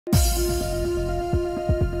Hey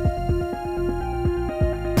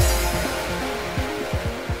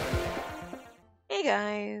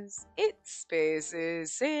guys, it's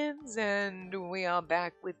Spaces Sims, and we are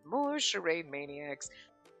back with more Charade Maniacs.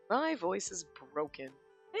 My voice is broken.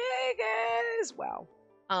 Hey guys! Wow.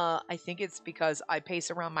 I think it's because I pace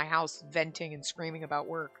around my house venting and screaming about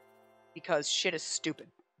work. Because shit is stupid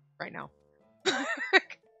right now. I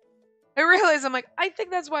realize I think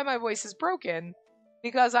that's why my voice is broken.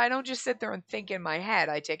 Because I don't just sit there and think in my head.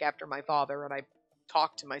 I take after my father and I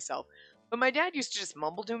talk to myself. But my dad used to just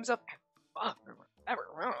mumble to himself.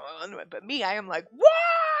 But me, I am like,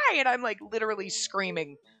 why? And I'm like literally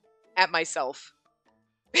screaming at myself.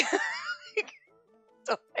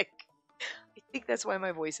 So I think that's why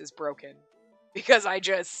my voice is broken. Because I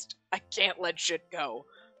can't let shit go.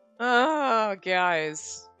 Oh,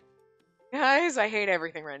 guys. Guys, I hate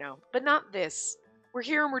everything right now. But not this. We're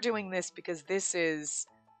here and we're doing this because this is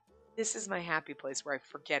my happy place where I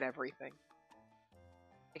forget everything.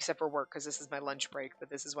 Except for work, because this is my lunch break. But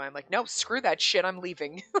this is why I'm like, no, screw that shit, I'm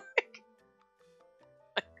leaving.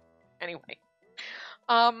 Anyway.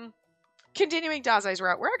 Continuing Dazai's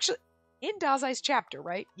route. We're actually in Dazai's chapter,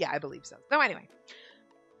 right? Yeah, I believe so. So anyway.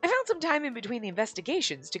 I found some time in between the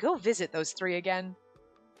investigations to go visit those three again.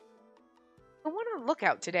 The one on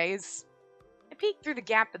lookout today is... I peeked through the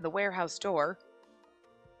gap in the warehouse door.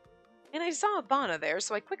 And I saw Abana there,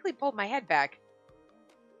 so I quickly pulled my head back.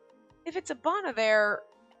 If it's Abana there...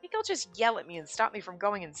 I think he'll just yell at me and stop me from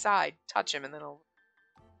going inside, touch him, and then I'll...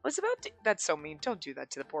 I was about to... That's so mean. Don't do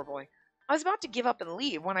that to the poor boy. I was about to give up and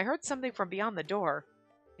leave when I heard something from beyond the door.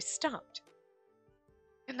 I stopped.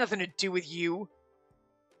 It had nothing to do with you.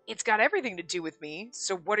 It's got everything to do with me,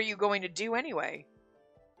 so what are you going to do anyway?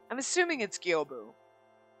 I'm assuming it's Gyobu.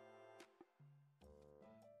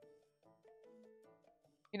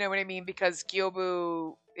 You know what I mean? Because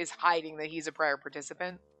Gyobu is hiding that he's a prior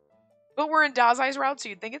participant. But we're in Dazai's route, so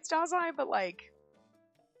you'd think it's Dazai, but like...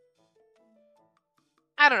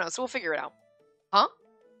 I don't know, so we'll figure it out. Huh?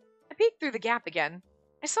 I peeked through the gap again.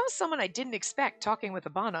 I saw someone I didn't expect talking with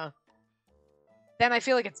Abana. Then I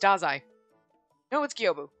feel like it's Dazai. No, it's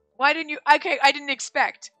Gyobu. Why didn't you... Okay, I didn't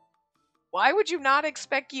expect. Why would you not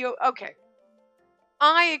expect Gyobu? Okay.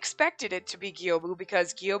 I expected it to be Gyobu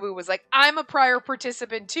because Gyobu was like, I'm a prior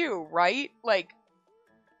participant too, right? Like...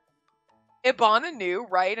 Ibana knew,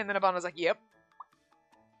 right? And then Ibana was like, yep.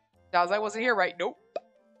 Dazai wasn't here, right? Nope.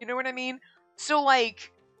 You know what I mean? So,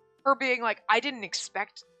 like, her being like, I didn't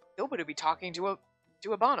expect Gyobu to be talking to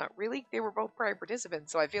Ibana. Really? They were both prior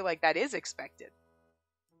participants, so I feel like that is expected.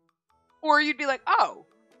 Or you'd be like, oh,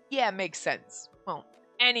 yeah, makes sense. Well,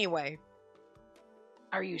 anyway.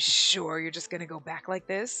 Are you sure you're just gonna go back like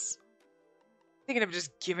this? Thinking of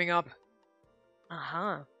just giving up?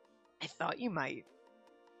 Uh-huh. I thought you might.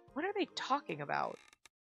 What are they talking about?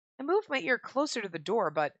 I moved my ear closer to the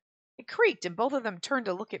door, but it creaked and both of them turned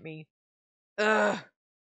to look at me. Ugh.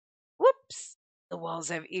 Whoops. The walls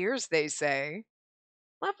have ears, they say.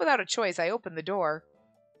 Left without a choice, I opened the door.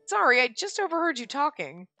 Sorry, I just overheard you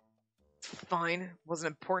talking. It's fine.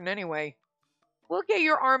 Wasn't important anyway. We'll get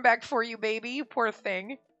your arm back for you, baby, you poor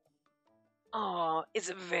thing. Aw, it's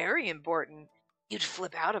very important. You'd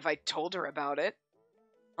flip out if I told her about it.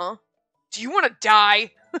 Huh? Do you want to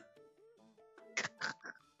die?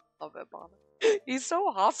 Love that bomb. He's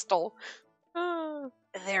so hostile.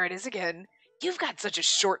 There it is again. You've got such a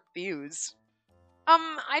short fuse.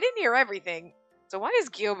 I didn't hear everything. So why is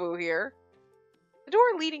Gyobu here? The door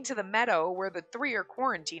leading to the meadow where the three are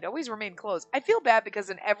quarantined always remained closed. I feel bad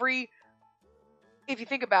because if you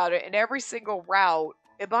think about it, in every single route,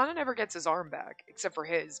 Ibana never gets his arm back, except for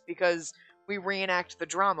his, because we reenact the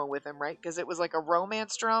drama with him, right? Because it was like a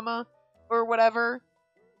romance drama or whatever.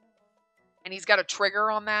 And he's got a trigger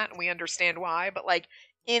on that, and we understand why. But, like,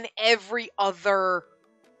 in every other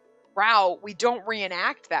route, we don't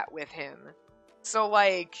reenact that with him. So,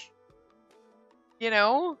 like, you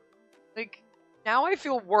know? Like, now I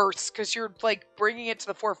feel worse because you're, like, bringing it to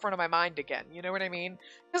the forefront of my mind again. You know what I mean?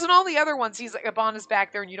 Because in all the other ones, he's like, Ibana's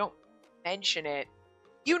back there and you don't mention it.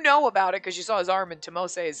 You know about it because you saw his arm in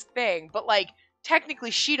Tomose's thing. But, like, technically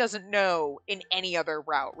she doesn't know in any other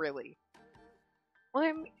route, really. Well,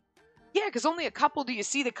 I mean, yeah, because only a couple do you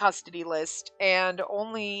see the custody list. And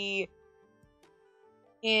only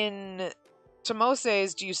in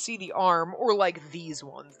Tomose's do you see the arm. Or, like, these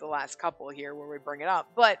ones, the last couple here where we bring it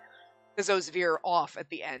up. But... because those veer off at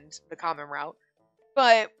the end, the common route.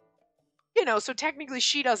 But, you know, so technically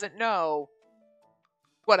she doesn't know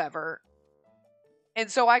whatever.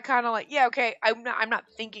 And so I kind of like, yeah, okay, I'm not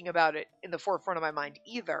thinking about it in the forefront of my mind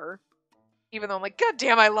either. Even though I'm like, God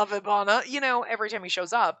damn, I love Ibana. You know, every time he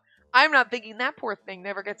shows up, I'm not thinking that poor thing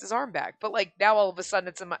never gets his arm back. But like now all of a sudden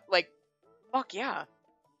it's in my, like, fuck yeah.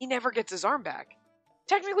 He never gets his arm back.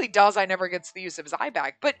 Technically Dazai never gets the use of his eye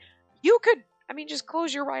back, but you could, I mean, just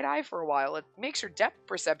close your right eye for a while. It makes your depth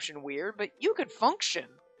perception weird, but you could function.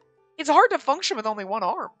 It's hard to function with only one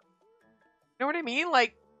arm. You know what I mean?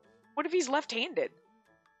 Like, what if he's left-handed?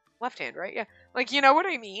 Left hand, right? Yeah. Like, you know what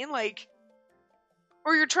I mean? Like,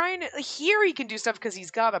 or you're trying to, like, here he can do stuff because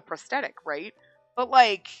he's got a prosthetic, right? But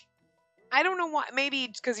like, I don't know why, maybe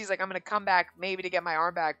because he's like, I'm going to come back maybe to get my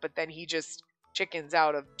arm back, but then he just chickens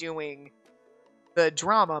out of doing the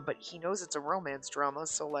drama, but he knows it's a romance drama,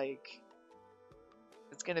 so like,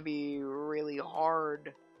 it's going to be really hard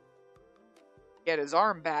to get his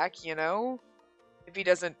arm back, you know? If he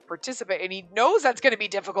doesn't participate, and he knows that's going to be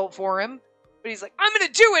difficult for him, but he's like, I'm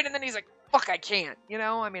going to do it, and then he's like, fuck, I can't, you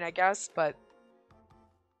know? I mean, I guess, but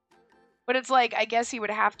it's like, I guess he would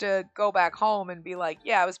have to go back home and be like,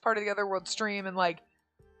 yeah, I was part of the Otherworld stream, and like,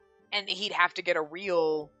 and he'd have to get a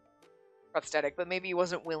real prosthetic, but maybe he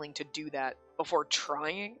wasn't willing to do that before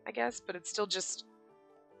trying, I guess, but it's still just,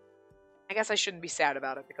 I guess I shouldn't be sad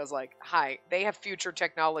about it, because like, hi, they have future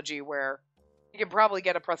technology where he can probably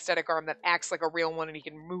get a prosthetic arm that acts like a real one and he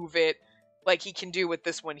can move it like he can do with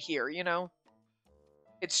this one here, you know?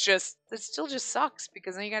 It's just, it still just sucks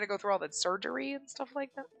because then you gotta go through all that surgery and stuff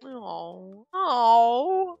like that. Oh.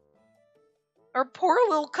 Oh. Our poor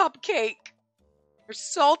little cupcake. Our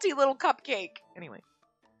salty little cupcake. Anyway.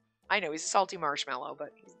 I know, he's a salty marshmallow,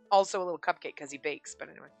 but he's also a little cupcake because he bakes, but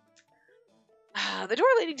anyway. The door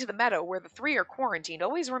leading to the meadow where the three are quarantined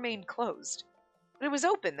always remained closed. But it was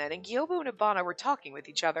open then, and Gyobu and Ibana were talking with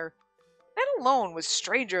each other. That alone was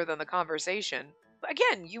stranger than the conversation.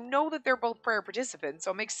 Again, you know that they're both prayer participants,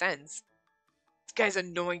 so it makes sense. This guy's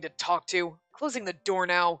annoying to talk to. Closing the door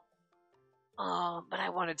now. Oh, but I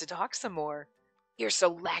wanted to talk some more. You're so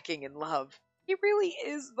lacking in love. He really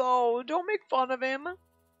is, though. Don't make fun of him.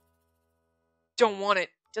 Don't want it.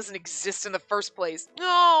 Doesn't exist in the first place.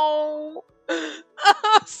 No!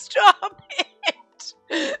 Stop it!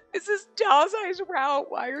 This is Dazai's route.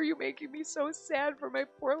 Why are you making me so sad for my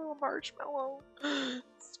poor little marshmallow?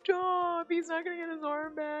 Stop. He's not gonna get his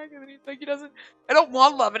arm back. And then he's like, I don't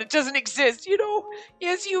want love and it doesn't exist. You know,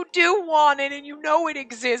 yes, you do want it and you know it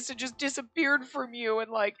exists. It just disappeared from you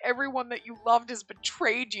and like everyone that you loved has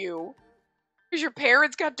betrayed you. Because your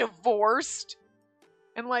parents got divorced.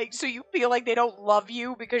 And like, so you feel like they don't love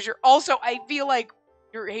you because you're also, I feel like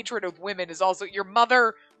your hatred of women is also, your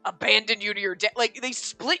mother abandoned you to your dad. Like, they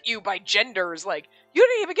split you by genders. Like, you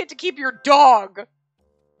didn't even get to keep your dog.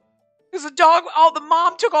 Because the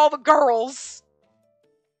mom took all the girls.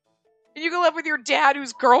 And you got left with your dad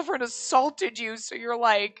whose girlfriend assaulted you. So you're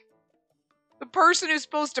like, the person who's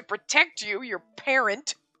supposed to protect you, your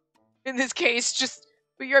parent, in this case, just,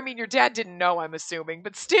 but I mean, your dad didn't know, I'm assuming.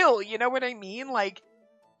 But still, you know what I mean? Like,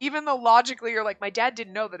 even though logically you're like, my dad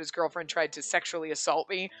didn't know that his girlfriend tried to sexually assault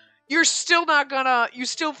me, you're still not gonna, you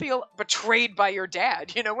still feel betrayed by your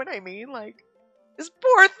dad. You know what I mean? Like, this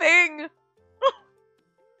poor thing.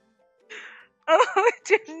 Oh, I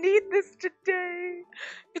didn't need this today.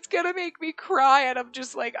 It's gonna make me cry, and I'm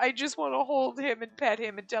just like, I just want to hold him and pet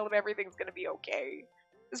him and tell him everything's gonna be okay.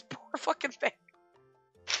 This poor fucking thing.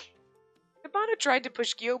 Ibana tried to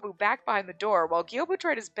push Gyobu back behind the door, while Gyobu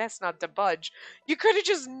tried his best not to budge. You could have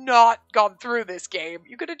just not gone through this game.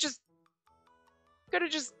 You could have just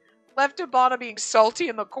left Ibana being salty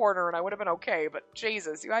in the corner, and I would have been okay, but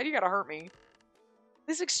Jesus, why do you gotta hurt me?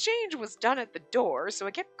 This exchange was done at the door, so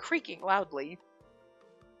it kept creaking loudly.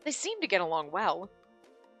 They seemed to get along well.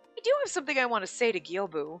 I do have something I want to say to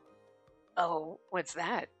Gyobu. Oh, what's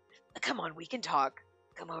that? Come on, we can talk.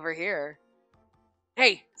 Come over here.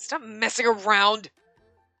 Hey, stop messing around!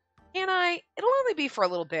 Can I? It'll only be for a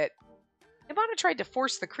little bit. Ibana tried to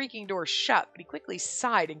force the creaking door shut, but he quickly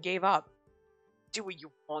sighed and gave up. Do what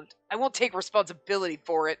you want. I won't take responsibility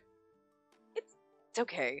for it. It's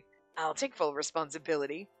okay. I'll take full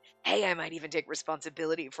responsibility. Hey, I might even take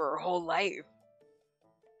responsibility for her whole life.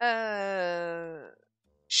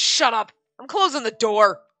 Shut up! I'm closing the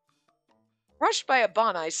door! Rushed by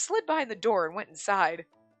Ibana, I slid behind the door and went inside.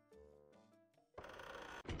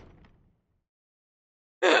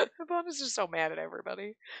 Ibana's just so mad at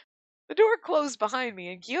everybody. The door closed behind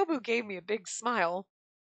me, and Gyobu gave me a big smile.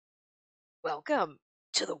 Welcome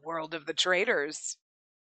to the world of the traders.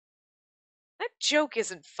 That joke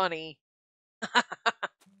isn't funny.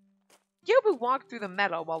 Gyobu walked through the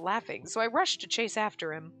meadow while laughing, so I rushed to chase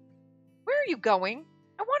after him. Where are you going?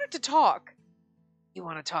 I wanted to talk. You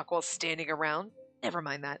want to talk while standing around? Never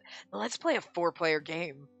mind that. Let's play a 4-player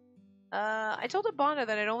game. I told Abana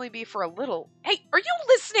that I'd only be for a little. Hey, are you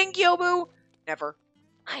listening, Gyobu? Never.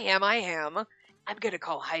 I am. I'm gonna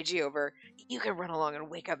call Haiji over. You can run along and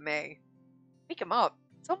wake up May. Wake him up?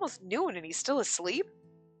 It's almost noon and he's still asleep?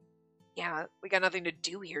 Yeah, we got nothing to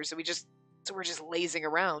do here, so we're just lazing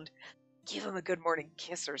around. Give him a good morning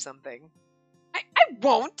kiss or something. I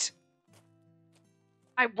won't!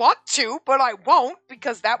 I want to, but I won't,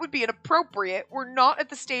 because that would be inappropriate. We're not at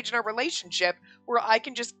the stage in our relationship where I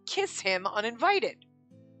can just kiss him uninvited.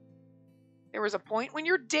 There was a point when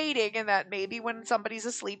you're dating and that maybe when somebody's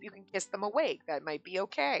asleep you can kiss them awake. That might be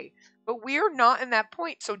okay. But we're not in that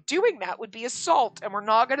point, so doing that would be assault, and we're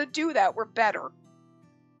not going to do that. We're better.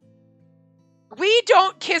 We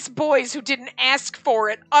don't kiss boys who didn't ask for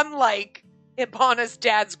it, unlike Ibana's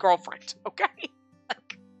dad's girlfriend, okay?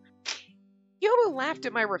 Yobo laughed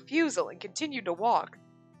at my refusal and continued to walk.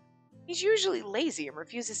 He's usually lazy and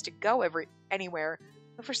refuses to go anywhere,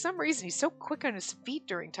 but for some reason he's so quick on his feet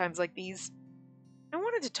during times like these. I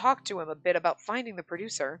wanted to talk to him a bit about finding the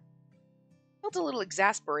producer. I felt a little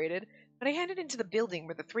exasperated, but I headed into the building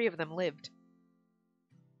where the three of them lived.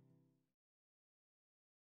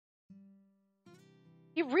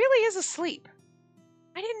 He really is asleep.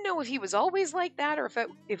 I didn't know if he was always like that or if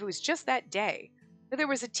it was just that day, but there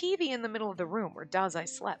was a TV in the middle of the room where Dazai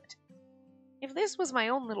slept. If this was my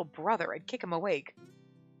own little brother, I'd kick him awake.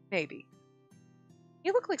 Maybe.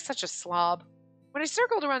 He looked like such a slob. When I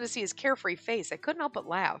circled around to see his carefree face, I couldn't help but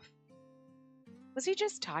laugh. Was he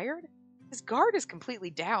just tired? His guard is completely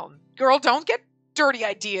down. Girl, don't get dirty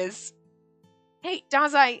ideas. Hey,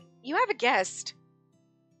 Dazai, you have a guest.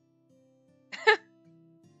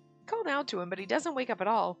 Called out to him, but he doesn't wake up at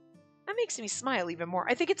all. That makes me smile even more.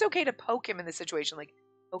 I think it's okay to poke him in this situation, like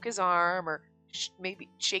poke his arm or maybe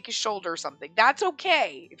shake his shoulder or something. That's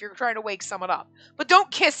okay if you're trying to wake someone up. But don't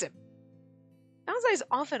kiss him. Dazai's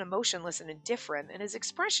often emotionless and indifferent, and his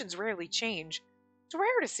expressions rarely change. It's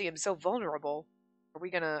rare to see him so vulnerable. Are we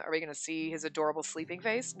gonna see his adorable sleeping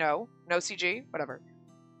face? No CG? Whatever.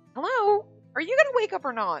 Hello? Are you gonna wake up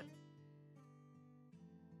or not?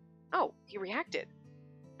 Oh, he reacted.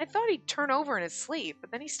 I thought he'd turn over in his sleep, but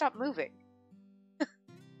then he stopped moving.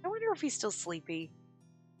 I wonder if he's still sleepy.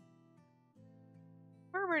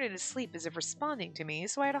 He murmured in his sleep as if responding to me,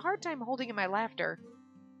 so I had a hard time holding in my laughter.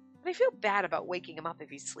 But I feel bad about waking him up if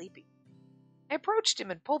he's sleepy. I approached him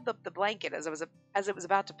and pulled up the blanket as it was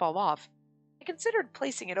about to fall off. I considered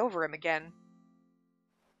placing it over him again.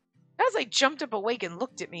 As I jumped up awake and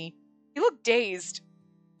looked at me, he looked dazed.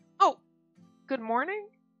 Oh, good morning?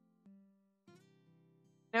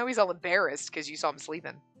 Now he's all embarrassed because you saw him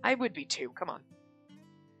sleeping. I would be too, come on.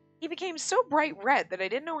 He became so bright red that I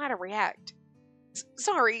didn't know how to react.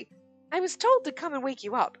 Sorry, I was told to come and wake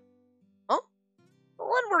you up. Huh?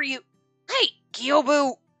 When were you? Hey,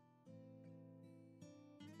 Gyobu!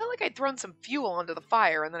 I felt like I'd thrown some fuel onto the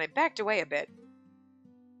fire and then I backed away a bit.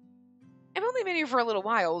 I've only been here for a little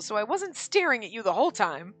while, so I wasn't staring at you the whole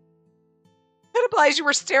time. That implies you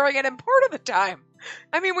were staring at him part of the time.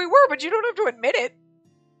 I mean, we were, but you don't have to admit it.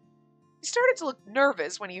 He started to look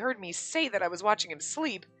nervous when he heard me say that I was watching him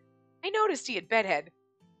sleep. I noticed he had bedhead.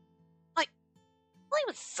 I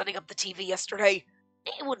was setting up the TV yesterday.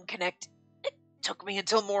 It wouldn't connect. It took me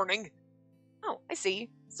until morning. Oh, I see.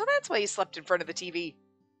 So that's why you slept in front of the TV.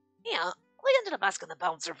 Yeah, I ended up asking the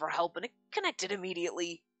bouncer for help and it connected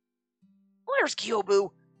immediately. Where's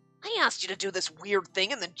Gyobu? I asked you to do this weird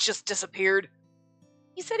thing and then just disappeared.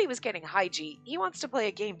 He said he was getting Haiji. He wants to play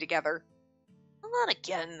a game together. Not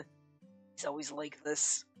again. He's always like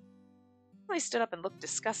this. I stood up and looked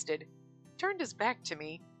disgusted. He turned his back to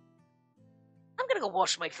me. I'm gonna go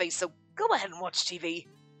wash my face, so go ahead and watch TV.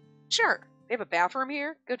 Sure. They have a bathroom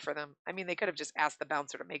here? Good for them. I mean, they could have just asked the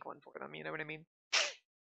bouncer to make one for them, you know what I mean?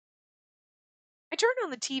 I turned on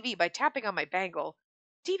the TV by tapping on my bangle.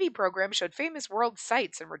 The TV program showed famous world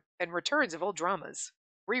sights and returns of old dramas.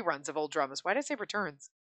 Reruns of old dramas. Why did I say returns?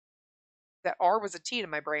 That R was a T in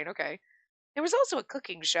my brain, okay. There was also a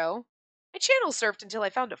cooking show. I channel surfed until I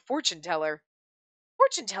found a fortune teller.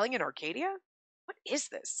 Fortune telling in Arcadia? What is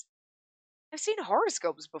this? I've seen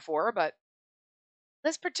horoscopes before, but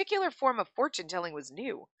this particular form of fortune telling was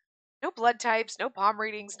new. No blood types, no palm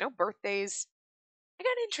readings, no birthdays. I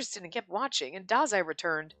got interested and kept watching, and Dazai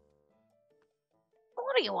returned.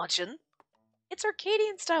 What are you watching? It's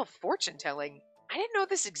Arcadian-style fortune telling. I didn't know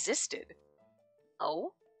this existed.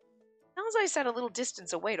 Oh? Dazai sat a little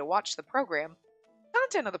distance away to watch the program. The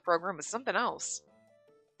content of the program was something else.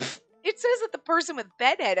 It says that the person with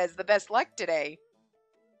bedhead has the best luck today.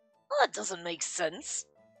 Well, that doesn't make sense.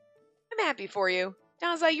 I'm happy for you.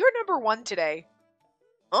 Dazai, you're number 1 today.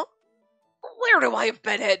 Huh? Where do I have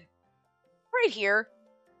bedhead? Right here.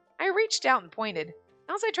 I reached out and pointed.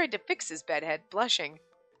 As I tried to fix his bedhead, blushing.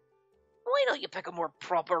 Why don't you pick a more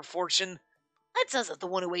proper fortune? That says that the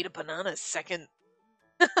one who ate a banana is second.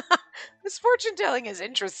 This fortune telling is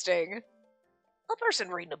interesting. The person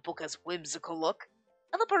reading a book has whimsical look,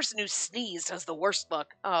 and the person who sneezed has the worst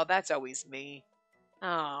luck. Oh, that's always me.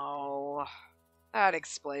 Oh, that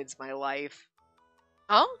explains my life.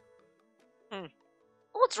 Huh?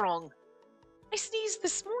 What's wrong? I sneezed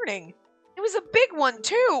this morning. It was a big one,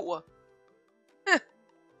 too.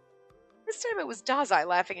 This time it was Dazai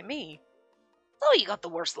laughing at me. Oh, you got the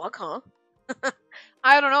worst luck, huh?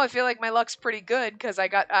 I don't know. I feel like my luck's pretty good because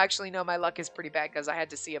actually, no, my luck is pretty bad because I had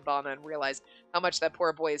to see Abana and realize how much that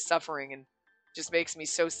poor boy is suffering and just makes me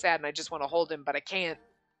so sad and I just want to hold him, but I can't.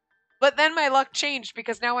 But then my luck changed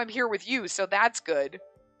because now I'm here with you, so that's good.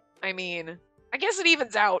 I mean, I guess it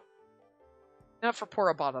evens out. Not for poor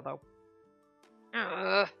Abana, though.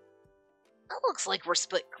 That looks like we're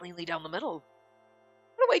split cleanly down the middle.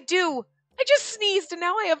 What do? I just sneezed and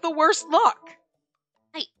now I have the worst luck.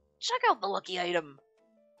 Hey, check out the lucky item.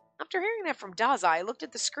 After hearing that from Daza, I looked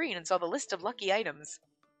at the screen and saw the list of lucky items.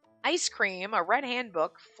 Ice cream, a red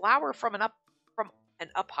handbook, flower from an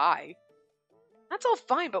up high. That's all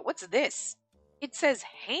fine, but what's this? It says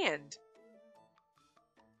hand.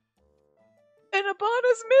 And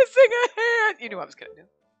Abana's missing a hand. You knew I was gonna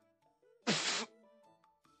do.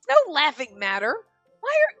 No laughing matter.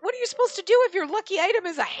 What are you supposed to do if your lucky item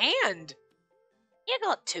is a hand? You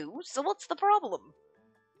got two, so what's the problem?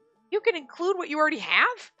 You can include what you already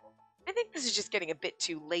have? I think this is just getting a bit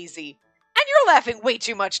too lazy. And you're laughing way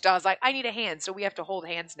too much, Dazai. I need a hand, so we have to hold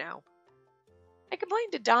hands now. I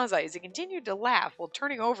complained to Dazai as he continued to laugh while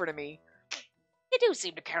turning over to me. You do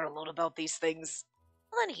seem to care a lot about these things.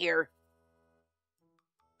 Well, then here.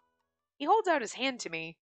 He holds out his hand to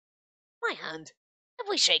me. My hand. If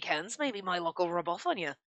we shake hands, maybe my luck will rub off on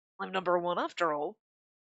you. I'm number one after all.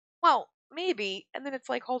 Well, maybe, and then it's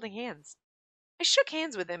like holding hands. I shook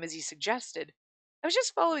hands with him as he suggested. I was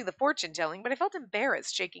just following the fortune telling, but I felt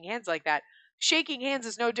embarrassed shaking hands like that. Shaking hands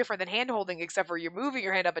is no different than hand holding, except for you're moving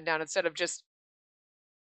your hand up and down instead of just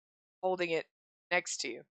holding it next to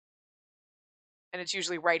you. And it's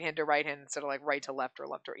usually right hand to right hand instead of like right to left or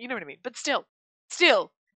left to right. You know what I mean? But still,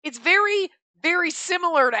 it's very, very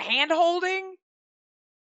similar to hand holding.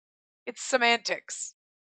 It's semantics.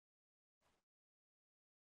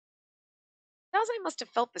 Dazai must have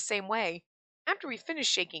felt the same way. After we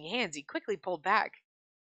finished shaking hands, he quickly pulled back.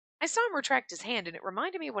 I saw him retract his hand, and it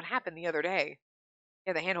reminded me of what happened the other day.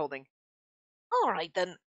 Yeah, the hand-holding. All right,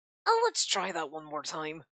 then. Let's try that one more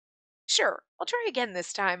time. Sure, I'll try again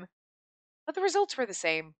this time. But the results were the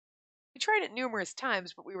same. We tried it numerous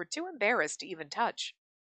times, but we were too embarrassed to even touch.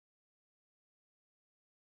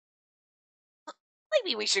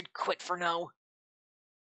 Maybe we should quit for now.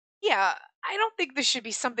 Yeah, I don't think this should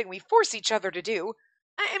be something we force each other to do.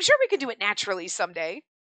 I'm sure we could do it naturally someday.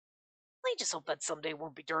 I just hope that someday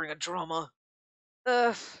won't be during a drama.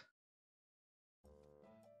 Ugh.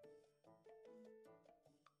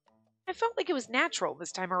 I felt like it was natural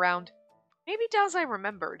this time around. Maybe Dazai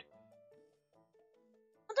remembered.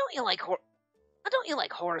 Don't you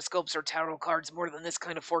like horoscopes or tarot cards more than this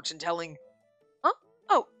kind of fortune telling? Huh?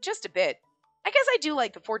 Oh, just a bit. I guess I do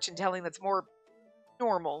like the fortune telling that's more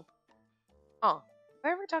normal. Huh.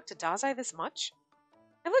 Have I ever talked to Dazai this much?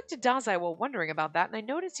 I looked at Dazai while wondering about that, and I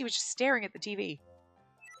noticed he was just staring at the TV.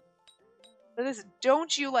 So this,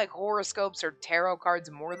 don't you like horoscopes or tarot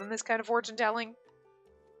cards more than this kind of fortune telling?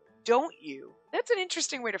 Don't you? That's an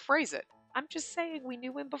interesting way to phrase it. I'm just saying we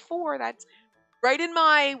knew him before. That's right in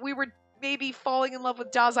my we were maybe falling in love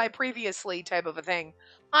with Dazai previously type of a thing.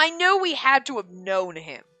 I know we had to have known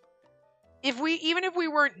him. Even if we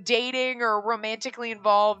weren't dating or romantically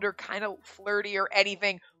involved or kind of flirty or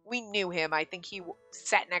anything, we knew him. I think he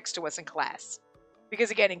sat next to us in class. Because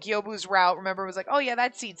again, in Kyobu's route, remember, it was like, oh yeah,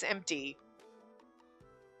 that seat's empty.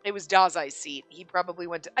 It was Dazai's seat. He probably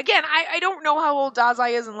went to... Again, I don't know how old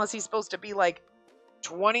Dazai is unless he's supposed to be like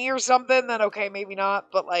 20 or something. Then okay, maybe not.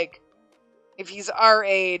 But like, if he's our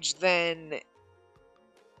age, then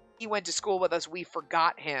he went to school with us. We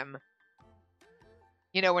forgot him.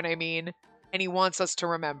 You know what I mean? And he wants us to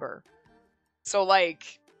remember. So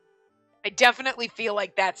like, I definitely feel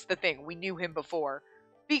like that's the thing. We knew him before.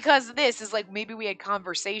 Because this is like, maybe we had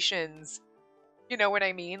conversations. You know what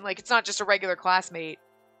I mean? Like, it's not just a regular classmate.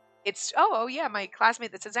 It's, oh yeah, my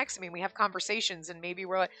classmate that sits next to me, and we have conversations, and maybe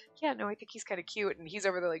we're like, yeah, no, I think he's kind of cute, and he's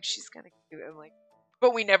over there like, she's kind of cute, and like,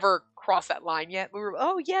 but we never crossed that line yet. We were,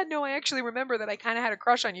 oh yeah, no, I actually remember that I kind of had a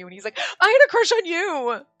crush on you, and he's like, I had a crush on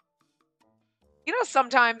you! You know,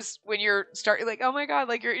 sometimes when you're like, oh my god,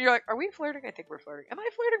 like you're like, are we flirting? I think we're flirting. Am I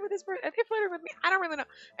flirting with this person? Are they flirting with me? I don't really know.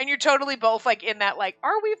 And you're totally both like in that, like,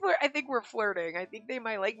 are we flirting? I think we're flirting. I think they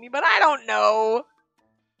might like me, but I don't know.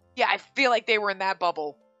 Yeah, I feel like they were in that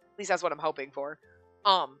bubble. At least that's what I'm hoping for.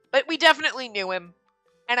 But we definitely knew him,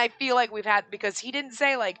 and I feel like we've had, because he didn't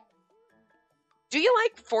say like, do you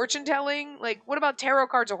like fortune telling? Like, what about tarot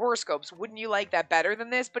cards or horoscopes? Wouldn't you like that better than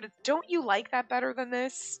this? But don't you like that better than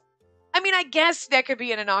this? I mean, I guess that could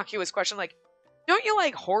be an innocuous question. Like, don't you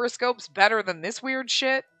like horoscopes better than this weird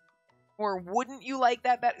shit? Or wouldn't you like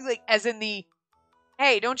that better? Like, as in the,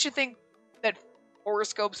 hey, don't you think that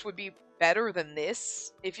horoscopes would be better than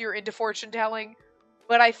this if you're into fortune telling?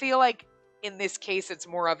 But I feel like in this case, it's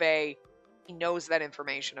more of a, he knows that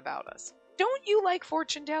information about us. Don't you like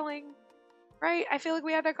fortune telling? Right? I feel like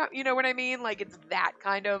we had that, you know what I mean? Like, it's that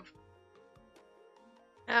kind of,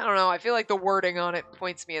 I don't know. I feel like the wording on it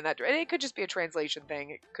points me in that direction. It could just be a translation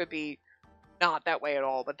thing. It could be not that way at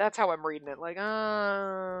all, but that's how I'm reading it. Like,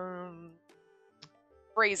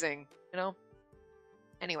 phrasing, you know?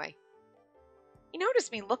 Anyway, he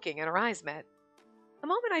noticed me looking and our eyes met. The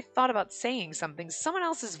moment I thought about saying something, someone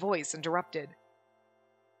else's voice interrupted.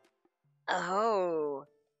 Oh,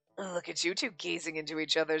 look at you two gazing into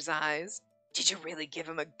each other's eyes. Did you really give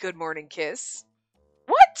him a good morning kiss?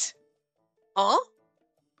 What? Huh?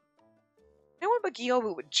 No one but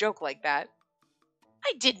Gyobu would joke like that.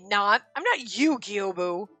 I did not. I'm not you,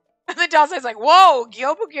 Gyobu. And then Dazai's like, whoa,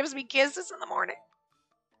 Gyobu gives me kisses in the morning.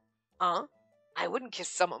 Huh? I wouldn't kiss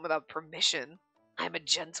someone without permission. I'm a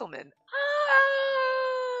gentleman.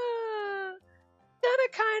 Gonna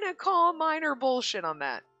kind of call minor bullshit on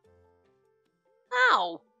that.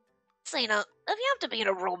 Ow. Sena, if you have to be in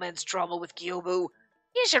a romance drama with Gyobu,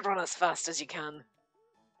 you should run as fast as you can.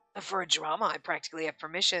 For a drama, I practically have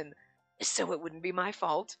permission, so it wouldn't be my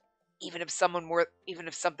fault. Even if something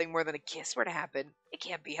more than a kiss were to happen, it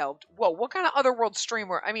can't be helped. Whoa, what kind of otherworld stream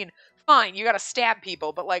were? I mean, fine, you gotta stab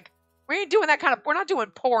people, but like, we ain't doing that kind of. We're not doing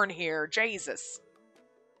porn here. Jesus,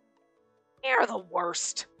 you're the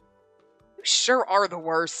worst. You sure are the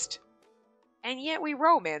worst. And yet we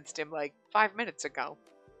romanced him like 5 minutes ago.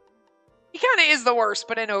 He kind of is the worst,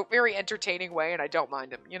 but in a very entertaining way, and I don't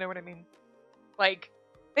mind him. You know what I mean? Like,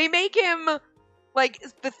 they make him, like,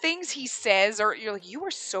 the things he says are, you're like, you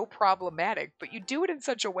are so problematic, but you do it in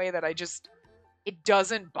such a way that it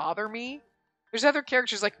doesn't bother me. There's other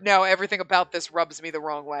characters like, no, everything about this rubs me the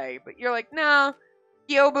wrong way. But you're like, nah,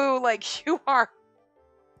 Gyobu, like, you are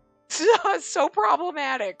so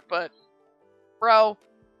problematic. But, bro,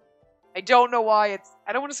 I don't know why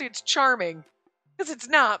I don't want to say it's charming, because it's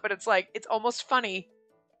not, but it's like, it's almost funny.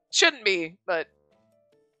 Shouldn't be, but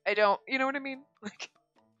I don't, you know what I mean? Like,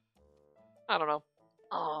 I don't know.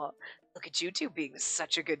 Oh, look at you two being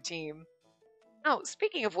such a good team. Oh,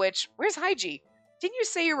 speaking of which, where's Haiji? Didn't you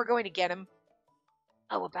say you were going to get him?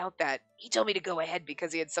 Oh, about that. He told me to go ahead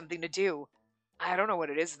because he had something to do. I don't know what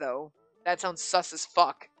it is, though. That sounds sus as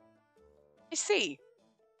fuck. I see.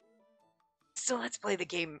 So let's play the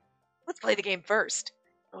game. Let's play the game first.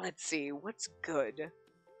 Let's see, what's good?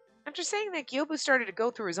 After saying that, Gyobu started to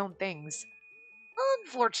go through his own things.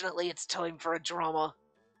 Unfortunately, it's time for a drama.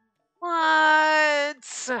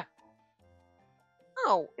 What?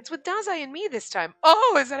 Oh, it's with Dazai and me this time.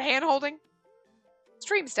 Oh, is it hand-holding?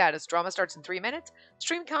 Stream status. Drama starts in 3 minutes.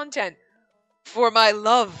 Stream content. For my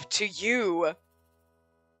love to you.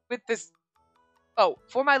 With this... Oh,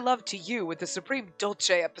 For My Love to You with the Supreme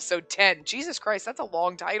Dolce episode 10. Jesus Christ, that's a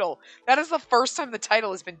long title. That is the first time the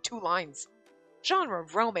title has been 2 lines. Genre,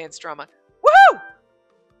 romance drama. Woo!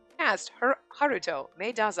 Cast, Haruto,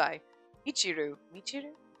 Mei Dazai, Michiru,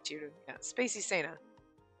 yeah, Spacey Sena.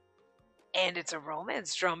 And it's a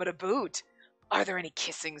romance drama to boot. Are there any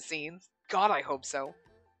kissing scenes? God, I hope so.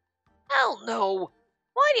 Hell no.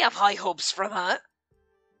 Why do you have high hopes for that?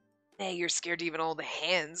 Hey, you're scared to even hold the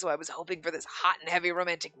hand, so I was hoping for this hot and heavy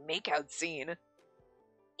romantic makeout scene.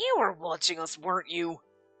 You were watching us, weren't you?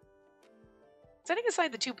 Setting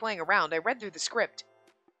aside the two playing around, I read through the script.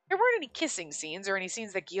 There weren't any kissing scenes or any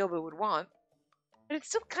scenes that Gyobu would want, but it's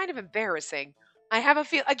still kind of embarrassing. I have a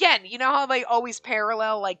feel, again, you know how they always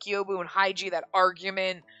parallel, like Gyobu and Haiji, that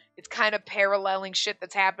argument? It's kind of paralleling shit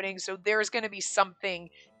that's happening, so there's going to be something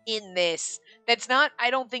in this that's not, I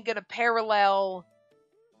don't think, going to parallel...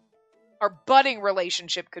 Our budding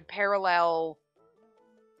relationship could parallel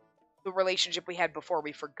the relationship we had before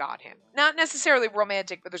we forgot him. Not necessarily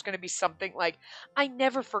romantic, but there's going to be something like, I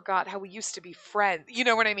never forgot how we used to be friends. You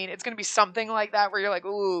know what I mean? It's going to be something like that where you're like,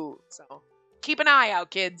 ooh. So keep an eye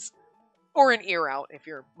out, kids. Or an ear out if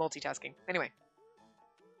you're multitasking. Anyway.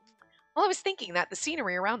 While I was thinking that, the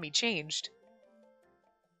scenery around me changed.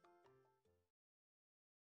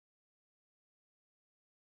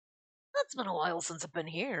 It's been a while since I've been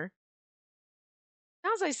here.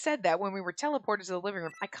 Now, as I said that, when we were teleported to the living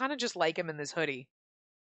room, I kind of just like him in this hoodie.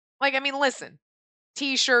 Like, I mean, listen.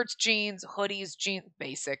 T-shirts, jeans, hoodies, jeans,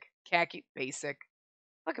 basic. Khaki, basic.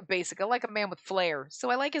 Like a basic. I like a man with flair. So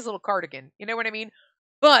I like his little cardigan. You know what I mean?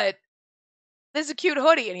 But this is a cute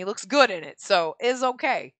hoodie and he looks good in it. So it's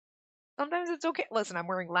okay. Sometimes it's okay. Listen, I'm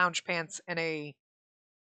wearing lounge pants and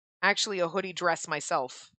actually a hoodie dress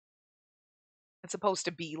myself. It's supposed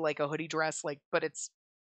to be like a hoodie dress, like, but it's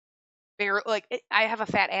very, like, I have a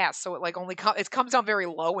fat ass. So it like only it comes down very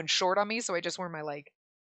low and short on me. So I just wear my like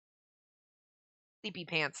sleepy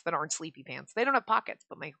pants that aren't sleepy pants. They don't have pockets,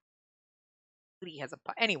 but my hoodie has a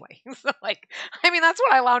anyway. So like, I mean, that's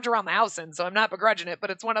what I lounge around the house in, so I'm not begrudging it, but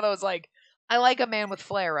it's one of those like, I like a man with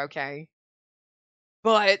flair, okay?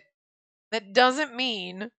 But that doesn't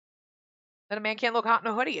mean that a man can't look hot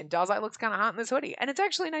in a hoodie, and Dazai looks kind of hot in this hoodie. And it's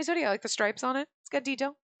actually a nice hoodie. I like the stripes on it. It's got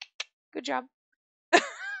detail. Good job.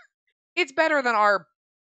 It's better than our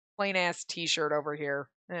plain ass t-shirt over here.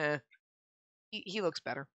 He looks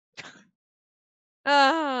better.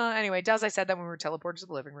 Anyway, Dazai said that when we were teleported to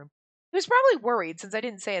the living room. He was probably worried since I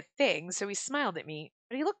didn't say a thing, so he smiled at me,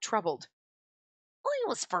 but he looked troubled. Well, he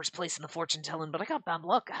was first place in the fortune telling, but I got bad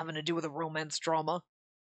luck having to do with a romance drama.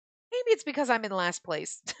 Maybe it's because I'm in last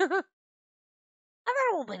place. I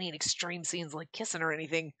don't need extreme scenes like kissing or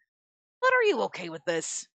anything. But are you okay with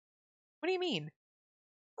this? What do you mean?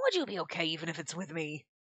 Would you be okay even if it's with me?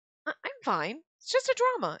 I'm fine. It's just a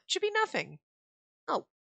drama. It should be nothing. Oh,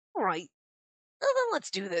 all right. Well, then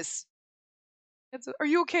let's do this. Are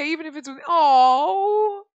you okay even if it's with me?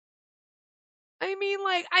 Oh. I mean,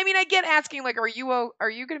 I get asking, like, are you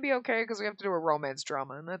going to be okay because we have to do a romance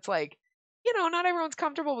drama? And that's like, not everyone's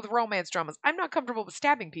comfortable with romance dramas. I'm not comfortable with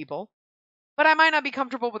stabbing people, but I might not be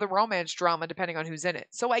comfortable with a romance drama depending on who's in it.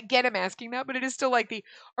 So I get him asking that, but it is still like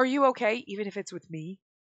are you okay even if it's with me?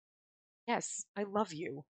 Yes, I love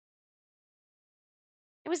you.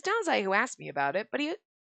 It was Dazai who asked me about it, but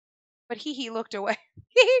he looked away.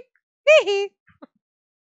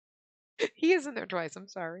 He is in there twice, I'm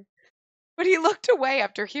sorry. But he looked away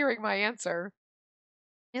after hearing my answer.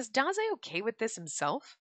 Is Dazai okay with this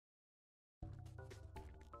himself?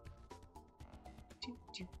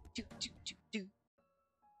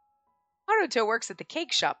 Haruto works at the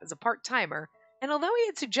cake shop as a part-timer, and although he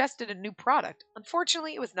had suggested a new product,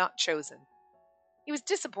 unfortunately it was not chosen. He was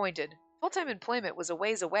disappointed. Full-time employment was a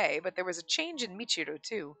ways away, but there was a change in Michiro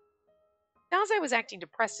too. Dazai was acting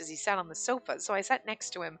depressed as he sat on the sofa, so I sat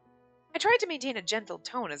next to him. I tried to maintain a gentle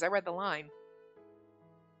tone as I read the line.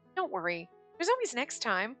 Don't worry, there's always next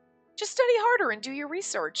time. Just study harder and do your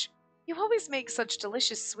research. You always make such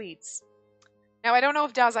delicious sweets. Now, I don't know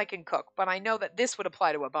if Dazai can cook, but I know that this would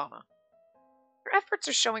apply to Obama. Your efforts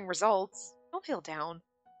are showing results. Don't feel down.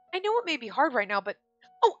 I know it may be hard right now, but...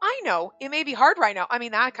 Oh, I know! It may be hard right now. I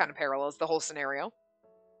mean, that kind of parallels the whole scenario.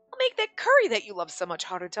 I'll make that curry that you love so much,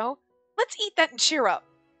 Haruto. Let's eat that and cheer up.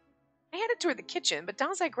 I headed toward the kitchen, but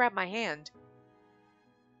Dazai grabbed my hand.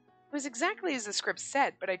 It was exactly as the script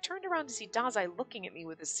said, but I turned around to see Dazai looking at me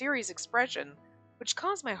with a serious expression, which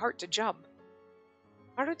caused my heart to jump.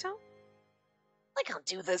 Haruto? I can't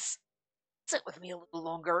do this. Sit with me a little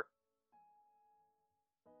longer.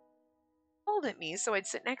 He pulled at me so I'd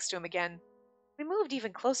sit next to him again. We moved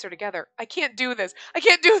even closer together. I can't do this. I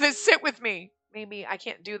can't do this. Sit with me. Maybe I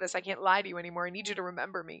can't do this. I can't lie to you anymore. I need you to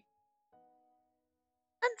remember me.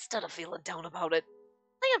 Instead of feeling down about it,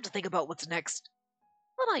 I have to think about what's next.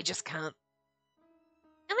 But I just can't.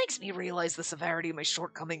 It makes me realize the severity of my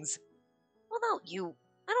shortcomings. Without you,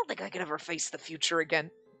 I don't think I could ever face the future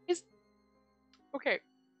again. Is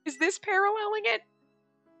this paralleling it?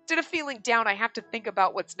 Instead of feeling down, I have to think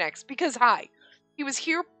about what's next. Because, he was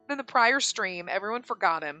here in the prior stream. Everyone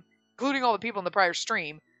forgot him, including all the people in the prior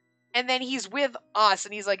stream. And then he's with us,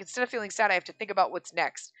 and he's like, instead of feeling sad, I have to think about what's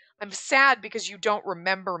next. I'm sad because you don't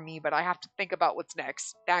remember me, but I have to think about what's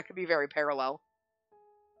next. That could be very parallel.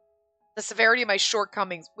 The severity of my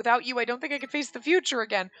shortcomings. Without you, I don't think I could face the future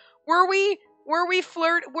again. Were we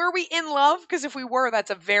in love? Because if we were,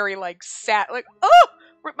 that's a very, sad,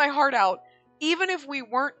 rip my heart out. Even if we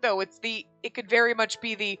weren't, though, it could very much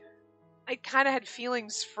be I kind of had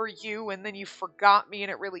feelings for you, and then you forgot me,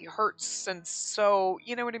 and it really hurts, and so,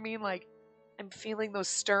 you know what I mean? Like, I'm feeling those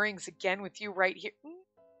stirrings again with you right here.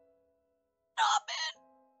 Stop it!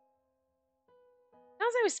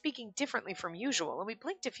 As I was speaking differently from usual, and we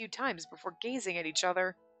blinked a few times before gazing at each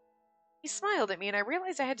other. He smiled at me, and I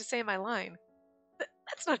realized I had to say my line.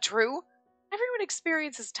 That's not true. Everyone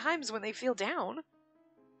experiences times when they feel down.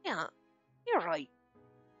 Yeah, you're right.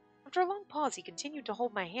 After a long pause, he continued to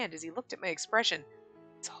hold my hand as he looked at my expression.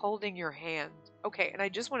 It's holding your hand. Okay, and I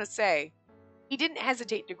just want to say, he didn't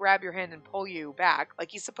hesitate to grab your hand and pull you back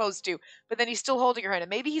like he's supposed to, but then he's still holding your hand. And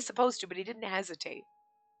maybe he's supposed to, but he didn't hesitate.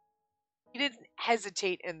 He didn't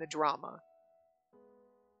hesitate in the drama.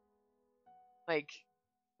 Like,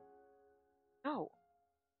 no.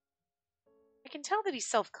 I can tell that he's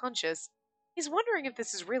self-conscious. He's wondering if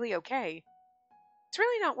this is really okay. It's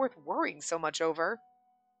really not worth worrying so much over.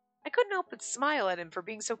 I couldn't help but smile at him for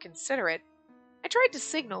being so considerate. I tried to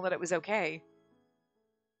signal that it was okay.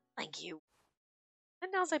 Thank you.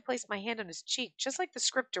 And as I placed my hand on his cheek, just like the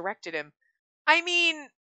script directed him. I mean,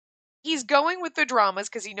 he's going with the dramas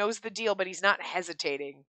because he knows the deal, but he's not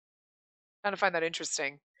hesitating. I kind of find that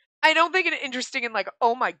interesting. I don't think it interesting in like,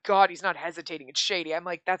 oh my god, he's not hesitating. It's shady. I'm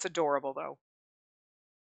like, that's adorable though.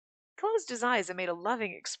 He closed his eyes and made a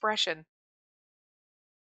loving expression.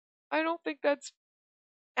 I don't think that's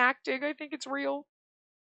acting. I think it's real.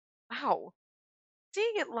 Wow.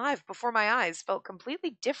 Seeing it live before my eyes felt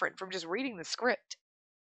completely different from just reading the script.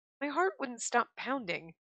 My heart wouldn't stop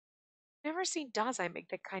pounding. Never seen Dazai make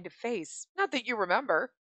that kind of face. Not that you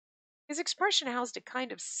remember. His expression housed a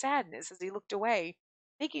kind of sadness as he looked away,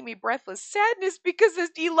 making me breathless. Sadness because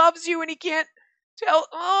he loves you and he can't tell.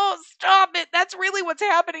 Oh, stop it. That's really what's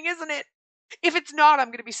happening, isn't it? If it's not, I'm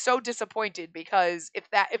going to be so disappointed because if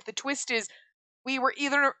the twist is we were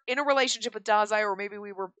either in a relationship with Dazai or maybe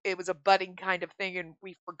it was a budding kind of thing and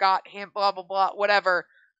we forgot him, blah, blah, blah, whatever.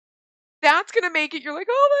 That's going to make it, you're like,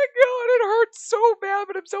 oh my god, it hurts so bad,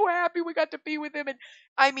 but I'm so happy we got to be with him. And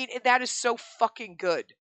I mean, that is so fucking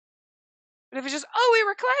good. But if it's just, oh, we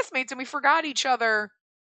were classmates and we forgot each other.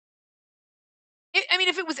 I mean,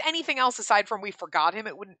 if it was anything else aside from we forgot him,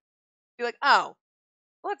 it wouldn't be like, oh,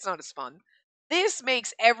 well, that's not as fun. This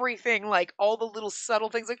makes everything like all the little subtle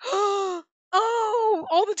things like, oh,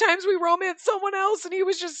 all the times we romanced someone else and he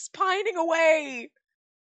was just pining away.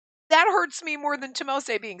 That hurts me more than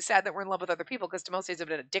Tomose being sad that we're in love with other people because Tomose's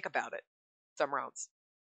been a dick about it some rounds.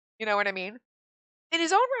 You know what I mean? In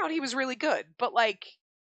his own round, he was really good, but like,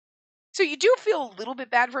 so you do feel a little bit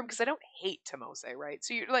bad for him because I don't hate Tomose, right?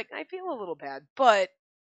 So you're like, I feel a little bad, but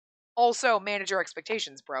also manage your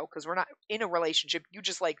expectations, bro, because we're not in a relationship. You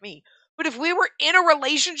just like me. But if we were in a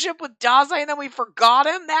relationship with Dazai and then we forgot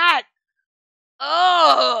him,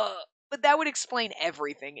 but that would explain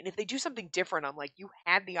everything. And if they do something different, I'm like, you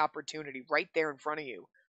had the opportunity right there in front of you.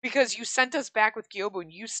 Because you sent us back with Kyobu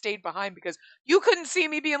and you stayed behind because you couldn't see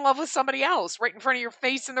me be in love with somebody else right in front of your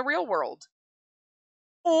face in the real world.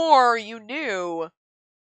 Or you knew,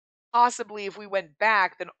 possibly if we went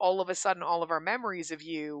back, then all of a sudden all of our memories of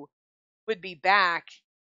you would be back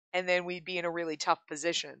and then we'd be in a really tough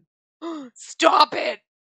position. Stop it!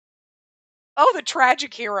 Oh, the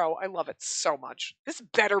tragic hero. I love it so much. This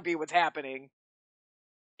better be what's happening.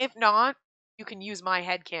 If not, you can use my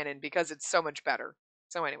headcanon because it's so much better.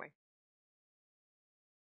 So anyway.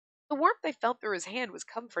 The warmth I felt through his hand was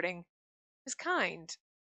comforting. It was kind.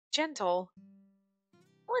 Gentle.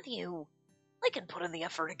 With you. I can put in the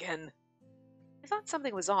effort again. I thought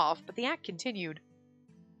something was off, but the act continued.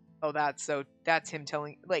 Oh, that's him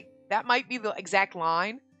telling, like, that might be the exact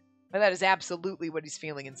line, but that is absolutely what he's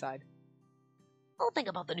feeling inside. I'll think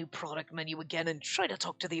about the new product menu again and try to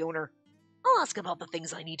talk to the owner. I'll ask about the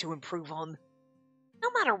things I need to improve on. No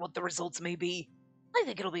matter what the results may be, I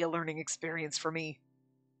think it'll be a learning experience for me.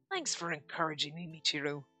 Thanks for encouraging me,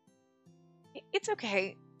 Michiru. It's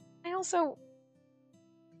okay. I also...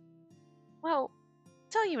 Well,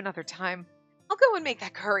 tell you another time. I'll go and make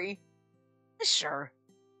that curry. Sure.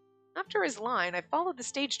 After his line, I followed the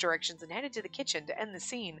stage directions and headed to the kitchen to end the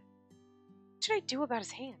scene. What should I do about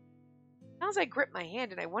his hand? As I gripped my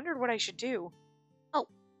hand and I wondered what I should do. Oh,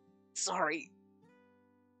 sorry.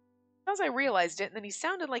 As I realized it, and then he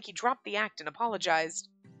sounded like he dropped the act and apologized.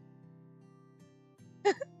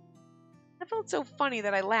 I felt so funny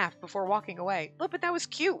that I laughed before walking away. Look, but that was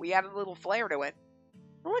cute. We added a little flair to it.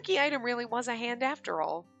 The lucky item really was a hand after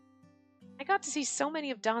all. I got to see so many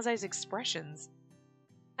of Dazai's expressions.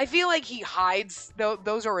 I feel like he hides, though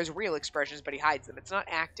those are his real expressions, but he hides them. It's not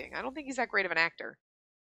acting. I don't think he's that great of an actor.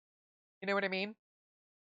 You know what I mean?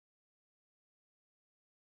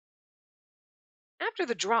 After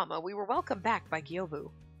the drama, we were welcomed back by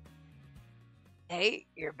Gyobu. Hey,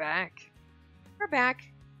 you're back. We're back.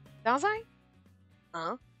 Dazai?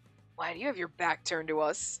 Huh? Why do you have your back turned to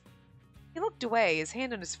us? He looked away, his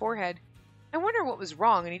hand on his forehead. I wondered what was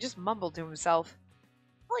wrong, and he just mumbled to himself.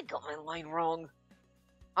 I got my line wrong.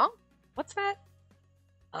 Huh? What's that?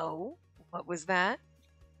 Oh, what was that?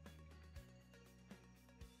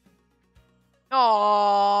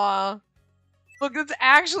 Aww. Look, it's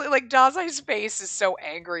actually, like, Dazai's face is so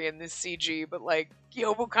angry in this CG, but, like,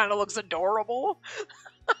 Gyobu kind of looks adorable.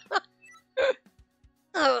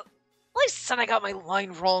 I said I got my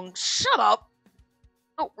line wrong. Shut up.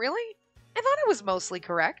 Oh, really? I thought it was mostly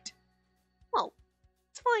correct. Well,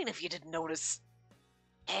 it's fine if you didn't notice.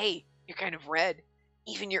 Hey, you're kind of red.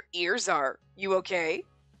 Even your ears are. You okay?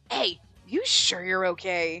 Hey, you sure you're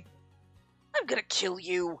okay? I'm gonna kill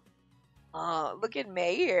you. Look at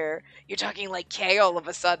May here. You're talking like Kay all of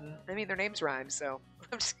a sudden. I mean, their names rhyme, so...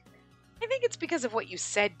 I think it's because of what you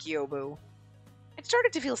said, Gyobu. I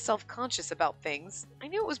started to feel self-conscious about things. I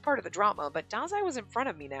knew it was part of the drama, but Dazai was in front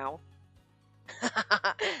of me now.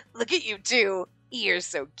 Look at you two. You're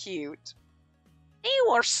so cute. You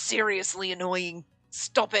are seriously annoying.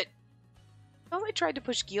 Stop it. Dazai tried to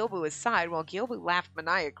push Gyobu aside while Gyobu laughed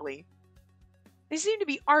maniacally. They seemed to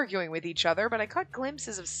be arguing with each other, but I caught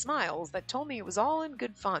glimpses of smiles that told me it was all in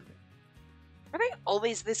good fun. Are they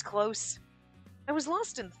always this close? I was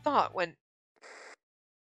lost in thought when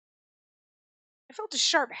I felt a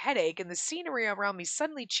sharp headache and the scenery around me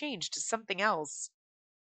suddenly changed to something else.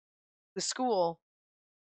 The school.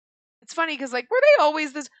 It's funny because, like, were they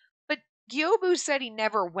always this? But Gyobu said he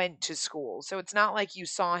never went to school, so it's not like you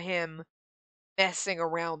saw him messing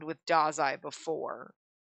around with Dazai before.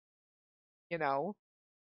 You know?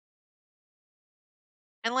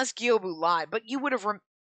 Unless Gyobu lied, but you would have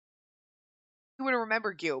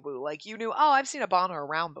remembered Gyobu. Like, you knew, oh, I've seen Abana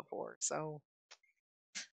around before, so...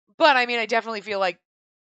 But, I mean, I definitely feel like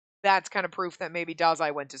that's kind of proof that maybe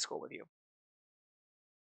Dazai went to school with you.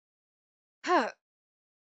 I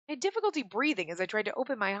had difficulty breathing as I tried to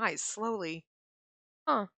open my eyes slowly.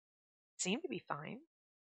 It seemed to be fine.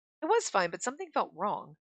 It was fine, but something felt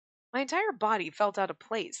wrong. My entire body felt out of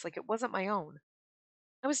place, like it wasn't my own.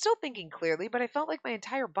 I was still thinking clearly, but I felt like my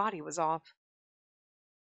entire body was off.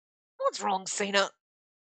 What's wrong, Sena?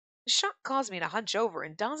 The shock caused me to hunch over,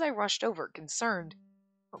 and Dazai rushed over, concerned.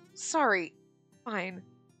 Oh, sorry. Fine.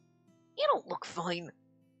 You don't look fine.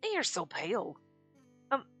 You're so pale.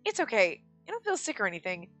 It's okay. I don't feel sick or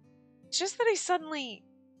anything. It's just that I suddenly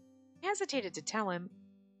hesitated to tell him.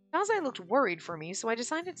 Dazai looked worried for me, so I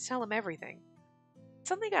decided to tell him everything.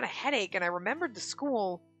 Suddenly got a headache, and I remembered the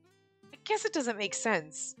school. I guess it doesn't make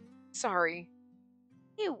sense. Sorry.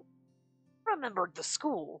 You remembered the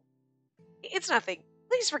school? It's nothing.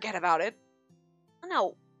 Please forget about it.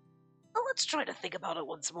 No. Well, let's try to think about it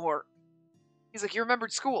once more. He's like, you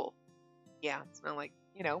remembered school? Yeah, it's not like,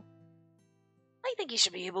 you know. I think you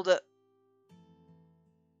should be able to...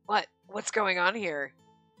 What? What's going on here?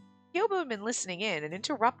 Gyobu had been listening in and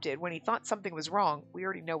interrupted when he thought something was wrong. We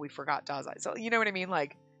already know we forgot Dazai. So, you know what I mean?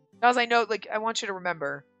 Like, Dazai, no, like, I want you to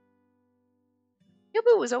remember.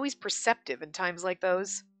 Gyobu was always perceptive in times like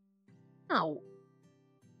those. Oh.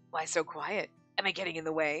 Why so quiet? Am I getting in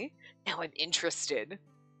the way? Now I'm interested.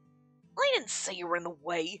 I didn't say you were in the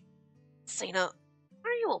way. Sena,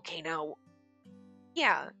 are you okay now?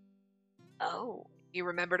 Yeah. Oh, you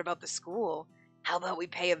remembered about the school. How about we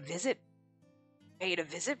pay a visit? Pay it a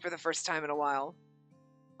visit for the first time in a while.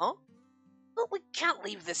 Huh? Well, we can't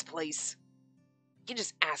leave this place. We can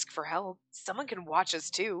just ask for help. Someone can watch us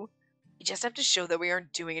too. We just have to show that we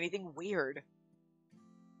aren't doing anything weird.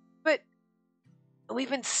 But we've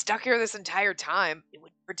been stuck here this entire time. It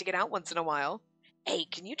would hurt to get out once in a while. Hey,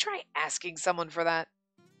 can you try asking someone for that?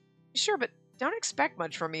 Sure, but don't expect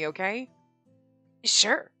much from me, okay?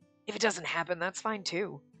 Sure. If it doesn't happen, that's fine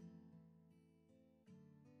too.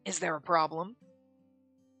 Is there a problem?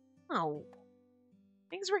 Oh.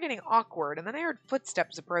 Things were getting awkward, and then I heard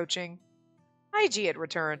footsteps approaching. Haiji had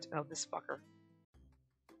returned. Oh, this fucker.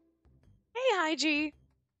 Hey, Haiji.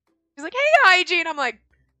 He's like, hey, Haiji, and I'm like,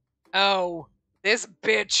 oh, this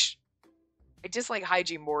bitch. I dislike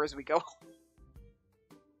Haiji more as we go.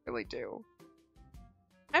 Really do.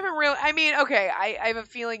 I mean, okay, I have a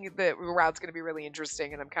feeling that the route's going to be really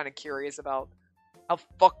interesting, and I'm kind of curious about how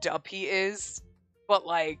fucked up he is. But,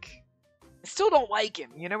 like, I still don't like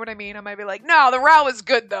him, you know what I mean? I might be like, no, the route is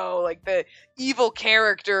good, though. Like, the evil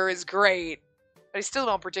character is great. But I still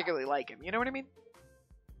don't particularly like him, you know what I mean?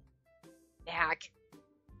 Hack.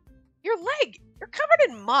 Your leg! You're covered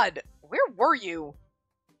in mud! Where were you?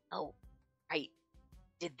 Oh, right.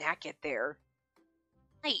 Did that get there?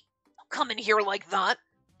 Hey, don't come in here like that.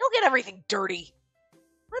 You'll get everything dirty.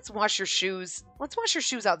 Let's wash your shoes. Let's wash your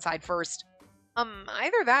shoes outside first.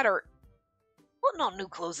 Either that or... Putting on new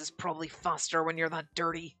clothes is probably faster when you're that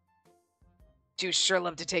dirty. You sure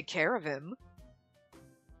love to take care of him.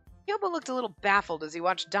 Gyobu looked a little baffled as he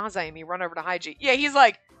watched Dazai and me run over to Haiji. Yeah, he's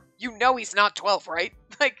like, you know he's not 12, right?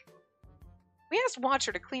 Like, we asked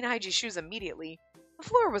Watcher to clean Haiji's shoes immediately. The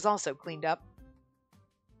floor was also cleaned up.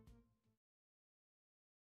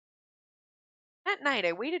 That night,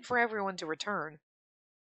 I waited for everyone to return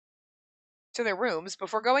to their rooms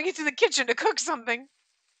before going into the kitchen to cook something.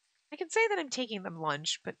 I can say that I'm taking them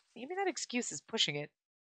lunch, but maybe that excuse is pushing it.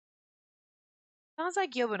 Dazai,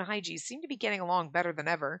 Gyobu, and Haiji seem to be getting along better than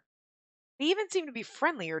ever. They even seem to be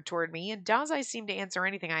friendlier toward me, and Dazai seemed to answer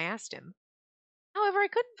anything I asked him. However, I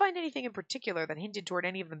couldn't find anything in particular that hinted toward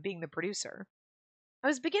any of them being the producer. I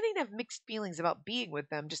was beginning to have mixed feelings about being with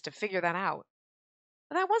them just to figure that out.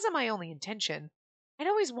 But that wasn't my only intention. I'd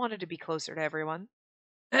always wanted to be closer to everyone.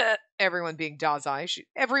 Everyone being Dazai.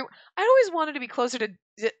 I'd always wanted to be closer to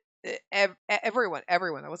everyone.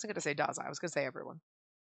 Everyone. I wasn't going to say Dazai. I was going to say everyone.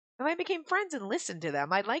 If I became friends and listened to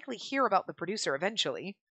them, I'd likely hear about the producer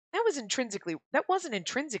eventually. That wasn't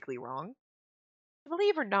intrinsically wrong. To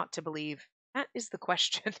believe or not to believe, that is the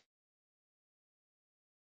question.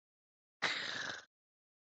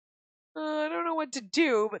 I don't know what to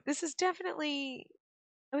do, but this is definitely...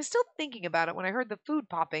 I was still thinking about it when I heard the food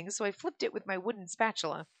popping, so I flipped it with my wooden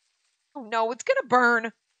spatula. Oh no, it's gonna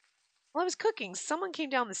burn! While I was cooking, someone came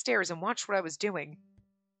down the stairs and watched what I was doing.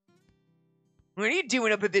 What are you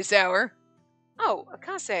doing up at this hour? Oh,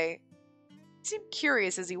 Akase. He seemed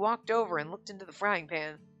curious as he walked over and looked into the frying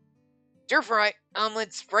pan. Stir fry,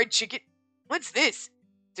 omelets, fried chicken. What's this?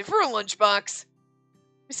 Is it for a lunchbox?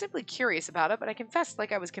 I was simply curious about it, but I confessed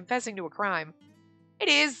like I was confessing to a crime. It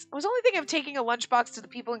is. I was only thinking of taking a lunchbox to the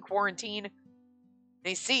people in quarantine.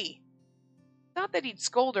 I see. Not that he'd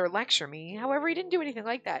scold or lecture me. However, he didn't do anything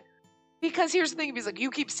like that. Because here's the thing, if he's like, you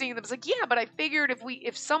keep seeing them, it's like, yeah, but I figured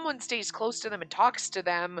if someone stays close to them and talks to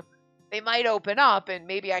them, they might open up and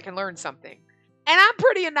maybe I can learn something. And I'm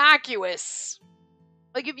pretty innocuous.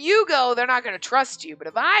 Like, if you go, they're not going to trust you. But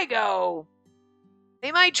if I go,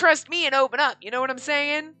 they might trust me and open up. You know what I'm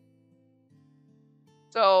saying?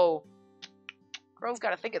 So, girls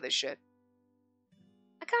got to think of this shit.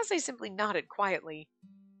 Akase simply nodded quietly.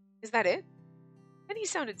 Is that it? Then he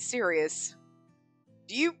sounded serious.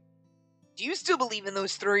 Do you still believe in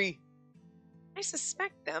those three? I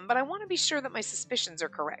suspect them, but I want to be sure that my suspicions are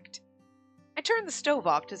correct. I turned the stove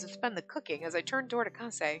off to suspend the cooking as I turned toward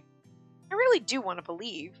Akase. I really do want to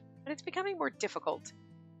believe, but it's becoming more difficult.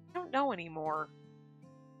 I don't know anymore.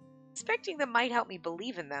 Suspecting them might help me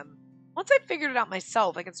believe in them. Once I've figured it out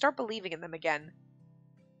myself, I can start believing in them again.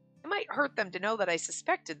 It might hurt them to know that I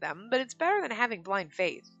suspected them, but it's better than having blind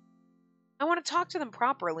faith. I want to talk to them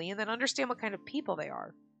properly and then understand what kind of people they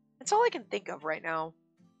are. That's all I can think of right now.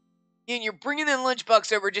 And you're bringing that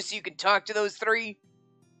lunchbox over just so you can talk to those three?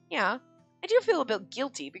 Yeah. I do feel a bit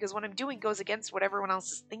guilty because what I'm doing goes against what everyone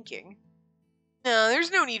else is thinking. No,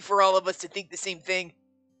 there's no need for all of us to think the same thing.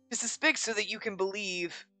 Just suspect so that you can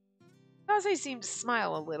believe. Kaze seemed to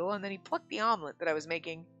smile a little, and then he plucked the omelet that I was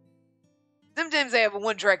making. Sometimes I have a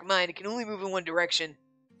one-track mind and can only move in one direction.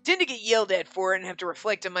 I tend to get yelled at for it and have to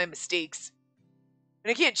reflect on my mistakes.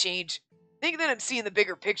 But I can't change. I think that I'm seeing the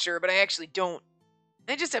bigger picture, but I actually don't.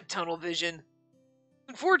 I just have tunnel vision. It's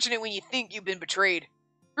unfortunate when you think you've been betrayed.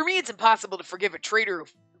 For me, it's impossible to forgive a traitor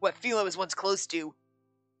who I feel I was once close to.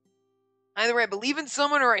 Either I believe in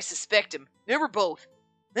someone or I suspect him. Never both.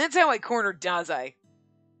 That's how I cornered Dazai.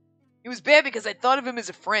 It was bad because I thought of him as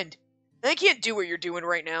a friend. I can't do what you're doing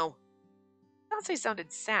right now. Dazai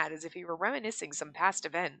sounded sad, as if he were reminiscing some past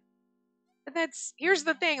event. But here's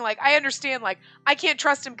the thing, I understand, I can't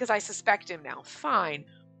trust him because I suspect him now. Fine.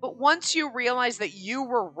 But once you realize that you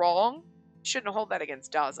were wrong, you shouldn't hold that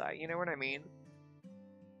against Dazai, you know what I mean?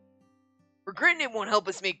 Regretting it won't help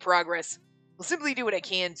us make progress. I'll simply do what I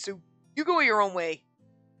can, so you go your own way.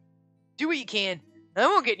 Do what you can. I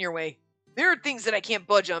won't get in your way. There are things that I can't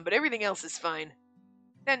budge on, but everything else is fine.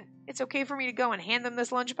 Then, it's okay for me to go and hand them this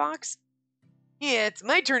lunchbox? Yeah, it's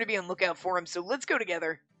my turn to be on lookout for him, so let's go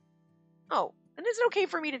together. Oh, and is it okay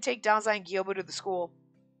for me to take Dazai and Gyobu to the school?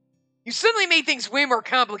 You suddenly made things way more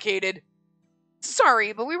complicated.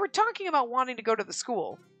 Sorry, but we were talking about wanting to go to the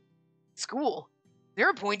school. School? Is there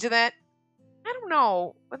a point to that? I don't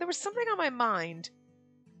know, but there was something on my mind.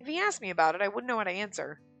 If he asked me about it, I wouldn't know how to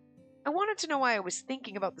answer. I wanted to know why I was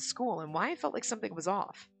thinking about the school and why I felt like something was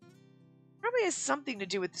off. Probably has something to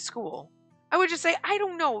do with the school. I would just say, I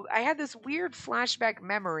don't know. I had this weird flashback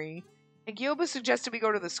memory, and Gyobu suggested we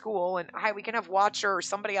go to the school, and we can have Watcher or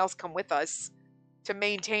somebody else come with us to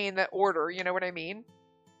maintain the order, you know what I mean?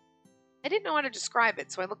 I didn't know how to describe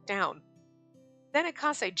it, so I looked down. Then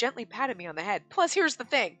Akase gently patted me on the head. Plus, here's the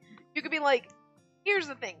thing. You could be like, here's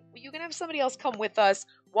the thing. You can have somebody else come with us,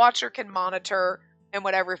 Watcher can monitor, and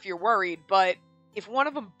whatever if you're worried, but if one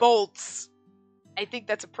of them bolts, I think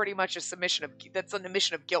that's pretty much that's an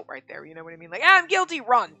admission of guilt right there, you know what I mean? I'm guilty,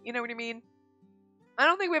 run, you know what I mean? I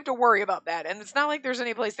don't think we have to worry about that, and it's not like there's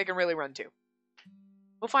any place they can really run to.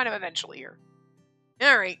 We'll find him eventually here.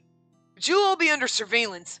 Alright. But you'll all be under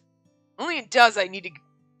surveillance. Only in Dazai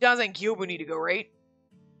and Gyobu need to go, right?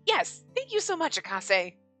 Yes, thank you so much, Akase.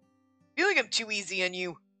 I feel like I'm too easy on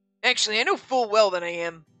you. Actually, I know full well that I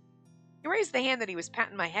am. He raised the hand that he was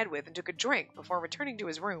patting my head with and took a drink before returning to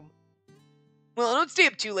his room. Well, don't stay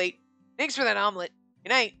up too late. Thanks for that omelet. Good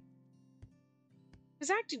night. He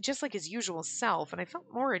was acting just like his usual self, and I felt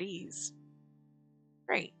more at ease.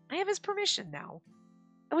 Great, I have his permission now.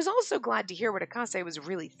 I was also glad to hear what Akase was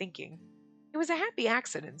really thinking. It was a happy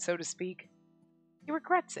accident, so to speak. He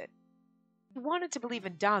regrets it. He wanted to believe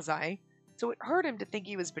in Dazai, so it hurt him to think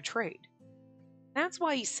he was betrayed. That's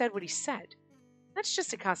why he said what he said. That's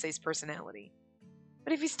just Akase's personality.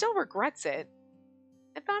 But if he still regrets it,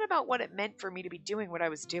 I thought about what it meant for me to be doing what I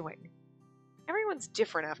was doing. Everyone's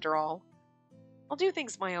different after all. I'll do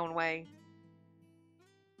things my own way.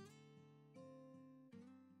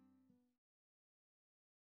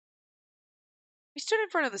 We stood in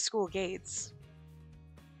front of the school gates.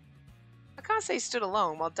 Akase stood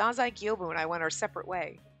alone while Dazai, Gyobu, and I went our separate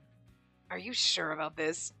way. Are you sure about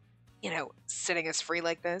this? Setting us free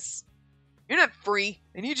like this? You're not free.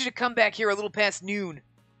 I need you to come back here a little past noon.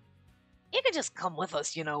 You can just come with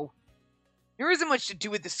us, There isn't much to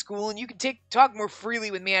do with the school, and you can talk more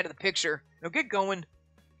freely with me out of the picture. Now get going.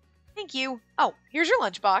 Thank you. Oh, here's your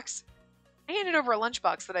lunchbox. I handed over a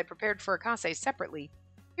lunchbox that I prepared for Akase separately.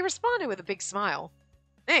 He responded with a big smile.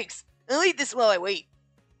 Thanks. I'll eat this while I wait.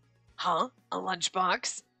 Huh? A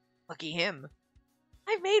lunchbox? Lucky him.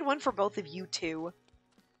 I've made one for both of you, too.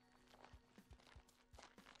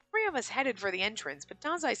 Three of us headed for the entrance, but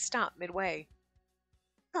Dazai stopped midway.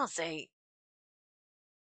 Akase.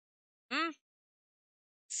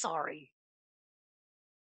 Sorry.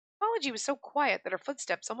 Apology was so quiet that her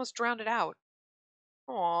footsteps almost drowned it out.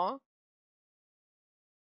 Aww.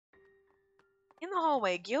 In the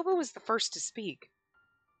hallway, Gyobu was the first to speak.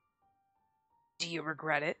 Do you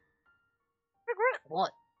regret it? Regret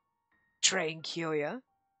what? Betraying Kyoya?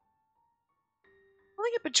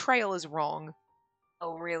 Calling it betrayal is wrong.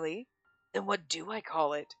 Oh, really? Then what do I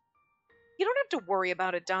call it? You don't have to worry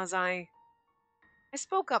about it, Dazai. I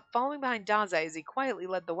spoke up, following behind Dazai as he quietly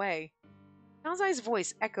led the way. Dazai's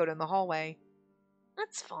voice echoed in the hallway.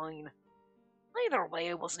 That's fine. Either way,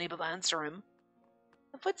 I wasn't able to answer him.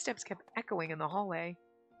 The footsteps kept echoing in the hallway.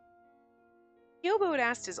 Gyobu had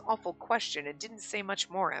asked his awful question and didn't say much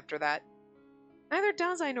more after that. Neither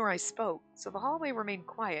Dazai nor I spoke, so the hallway remained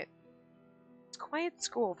quiet. This quiet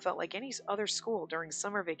school felt like any other school during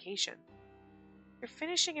summer vacation. After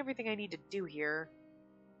finishing everything I need to do here,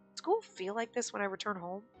 would school feel like this when I return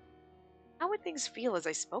home? How would things feel as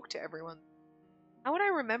I spoke to everyone? How would I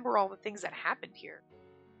remember all the things that happened here?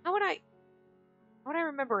 How would I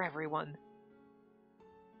remember everyone?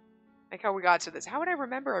 Like how we got to this. How would I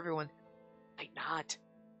remember everyone? Might not.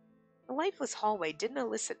 The lifeless hallway didn't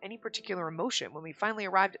elicit any particular emotion when we finally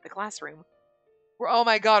arrived at the classroom. Oh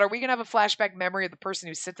my god, are we going to have a flashback memory of the person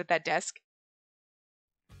who sits at that desk?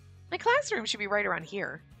 My classroom should be right around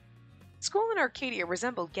here. School in Arcadia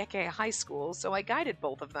resembled Gekkei High School, so I guided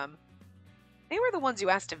both of them. They were the ones who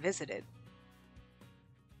asked to visit it.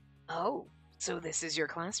 Oh, so this is your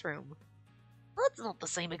classroom. That's not the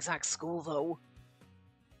same exact school, though.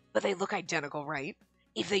 But they look identical, right?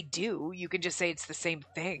 If they do, you can just say it's the same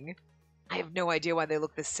thing. I have no idea why they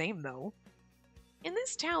look the same, though. In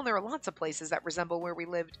this town, there are lots of places that resemble where we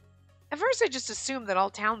lived. At first, I just assumed that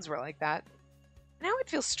all towns were like that. Now it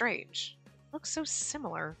feels strange. It looks so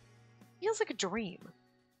similar. It feels like a dream.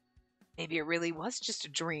 Maybe it really was just a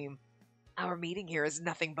dream. Our meeting here is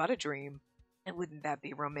nothing but a dream. And wouldn't that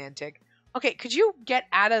be romantic? Okay, could you get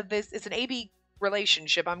out of this? It's an AB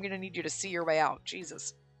relationship. I'm going to need you to see your way out.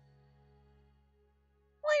 Jesus.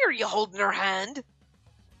 Why are you holding her hand?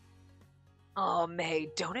 Oh, May,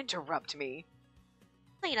 don't interrupt me.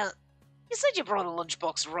 Lena, you said you brought a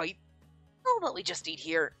lunchbox, right? How about we just eat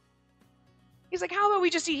here? He's like, how about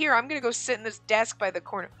we just eat here? I'm going to go sit in this desk by the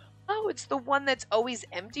corner. Oh, it's the one that's always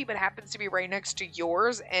empty but happens to be right next to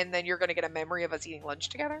yours, and then you're going to get a memory of us eating lunch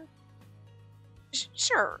together?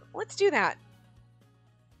 Sure, let's do that.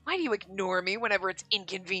 Why do you ignore me whenever it's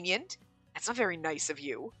inconvenient? That's not very nice of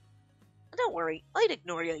you. Don't worry, I'd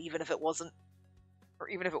ignore you even if it wasn't. Or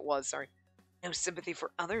even if it was, sorry. No sympathy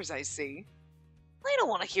for others, I see. I don't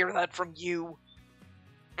want to hear that from you.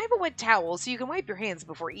 I have a wet towel so you can wipe your hands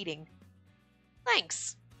before eating.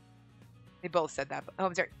 Thanks. They both said that. Oh,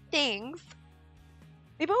 I'm sorry. Thanks.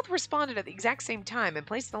 They both responded at the exact same time and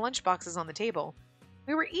placed the lunchboxes on the table.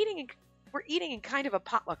 We're eating in kind of a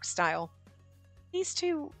potluck style. These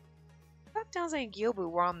two, I thought Dazai and Gyobu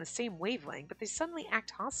were on the same wavelength, but they suddenly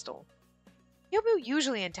act hostile. Gyobu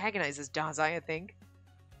usually antagonizes Dazai, I think.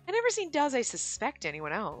 I never seen Dazai suspect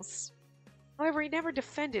anyone else. However, he never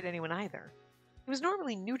defended anyone either. He was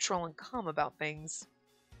normally neutral and calm about things.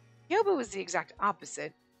 Gyobu was the exact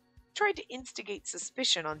opposite. He tried to instigate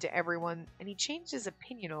suspicion onto everyone, and he changed his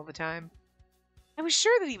opinion all the time. I was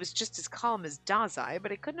sure that he was just as calm as Dazai,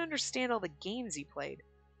 but I couldn't understand all the games he played.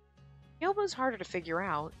 Gyobu's harder to figure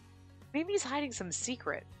out. Maybe he's hiding some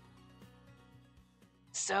secret.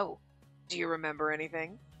 So, do you remember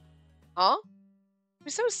anything? Huh? It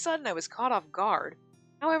was so sudden I was caught off guard.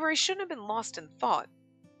 However, I shouldn't have been lost in thought.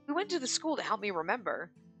 We went to the school to help me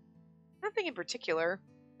remember. Nothing in particular.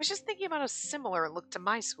 I was just thinking about how similar it looked to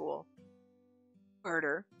my school.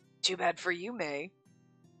 Murder. Too bad for you, May.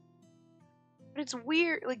 But it's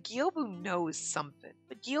weird, like, Gyobu knows something.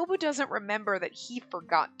 But Gyobu doesn't remember that he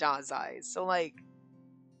forgot Dazai. So, like...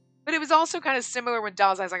 But it was also kind of similar when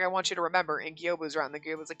Dazai's like, I want you to remember, and Gyobu's around. And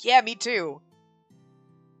Gyobu's like, yeah, me too.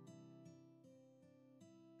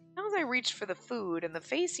 As I reached for the food, and the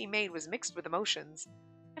face he made was mixed with emotions,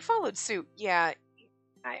 I followed suit. Yeah,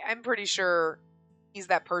 I'm pretty sure he's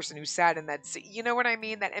that person who sat in that seat. You know what I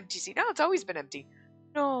mean? That empty seat. No, it's always been empty.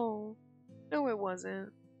 No, it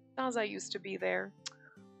wasn't. Dazai used to be there.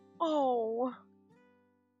 Oh.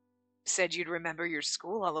 You said you'd remember your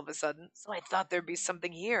school all of a sudden, so I thought there'd be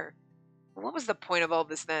something here. What was the point of all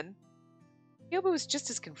this then? Gyobu was just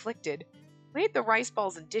as conflicted. We ate the rice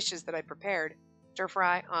balls and dishes that I prepared. Stir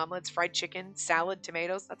fry, omelets, fried chicken, salad,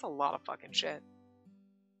 tomatoes. That's a lot of fucking shit.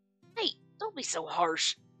 Hey, don't be so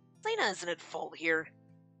harsh. Lena isn't at fault here.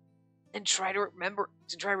 And try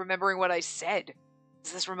remembering what I said.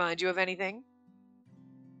 Does this remind you of anything?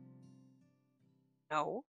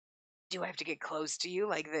 No. Do I have to get close to you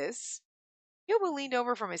like this? Gyobu leaned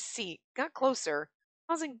over from his seat, got closer,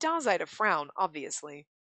 causing Dazai to frown, obviously.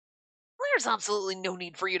 There's absolutely no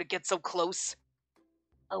need for you to get so close.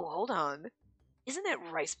 Oh, hold on. Isn't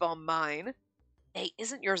that rice ball mine? Hey,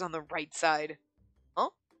 isn't yours on the right side? Huh?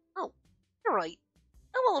 Oh, you're right.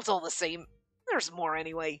 Oh, well, it's all the same. There's more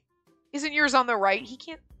anyway. Isn't yours on the right? He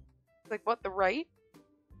can't... Like, what, the right?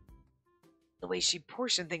 The way she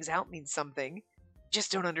portioned things out means something.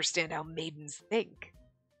 Just don't understand how maidens think.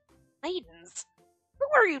 Maidens? Who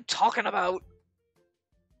are you talking about?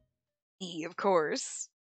 Me, of course.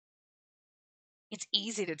 It's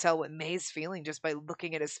easy to tell what May's feeling just by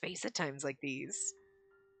looking at his face at times like these.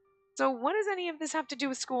 So what does any of this have to do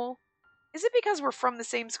with school? Is it because we're from the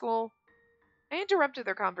same school? I interrupted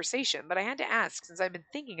their conversation, but I had to ask since I've been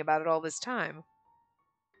thinking about it all this time.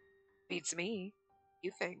 Beats me.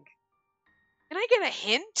 You think. Can I get a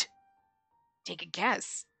hint? Take a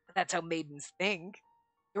guess. That's how maidens think.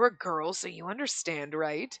 You're a girl, so you understand,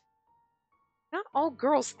 right? Not all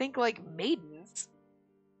girls think like maidens.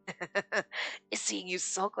 Seeing you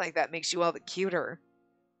sulk like that makes you all the cuter.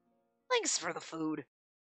 Thanks for the food.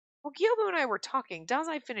 While Gyobu and I were talking,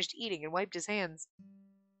 Dazai finished eating and wiped his hands.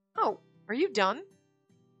 Oh, are you done?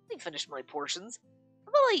 I finished my portions.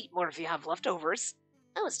 But I'll eat more if you have leftovers.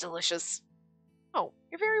 That was delicious. Oh,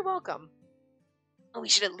 you're very welcome. We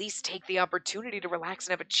should at least take the opportunity to relax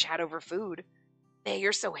and have a chat over food. Hey,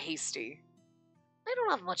 you're so hasty. I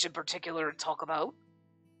don't have much in particular to talk about.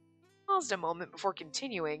 Paused a moment before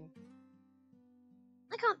continuing.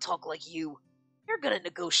 I can't talk like you. You're good at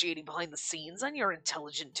negotiating behind the scenes, and you're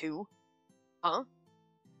intelligent too. Huh?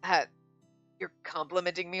 You're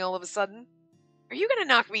complimenting me all of a sudden? Are you gonna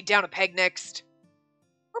knock me down a peg next?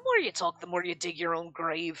 The more you talk, the more you dig your own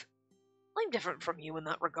grave. I'm different from you in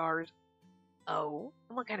that regard. Oh,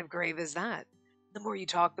 and what kind of grave is that? The more you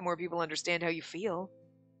talk, the more people understand how you feel.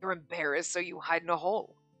 You're embarrassed, so you hide in a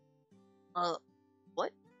hole.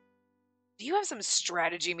 What? Do you have some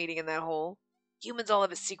strategy meeting in that hole? Humans all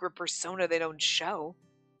have a secret persona they don't show.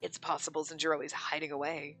 It's possible since you're always hiding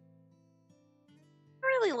away. I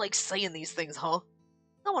really like saying these things, huh?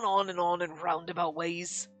 Going on in roundabout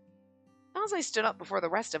ways. Dazai stood up before the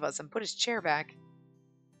rest of us and put his chair back.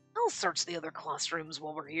 I'll search the other classrooms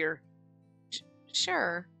while we're here.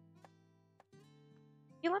 Sure.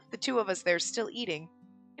 He left the two of us there still eating.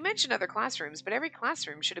 He mentioned other classrooms, but every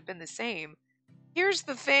classroom should have been the same. Here's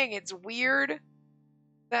the thing, it's weird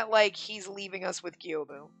that, like, he's leaving us with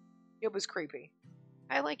Gyobu. Gyobu's creepy.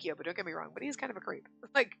 I like Gyobu, don't get me wrong, but he's kind of a creep.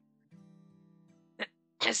 Like,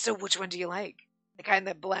 so which one do you like? The kind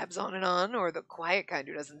that blabs on, or the quiet kind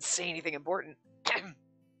who doesn't say anything important?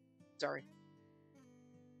 Sorry.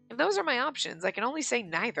 If those are my options, I can only say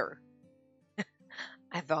neither.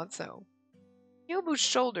 I thought so. Gyobu's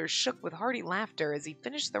shoulders shook with hearty laughter as he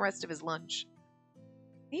finished the rest of his lunch.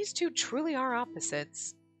 These two truly are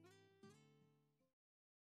opposites.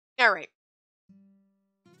 Alright.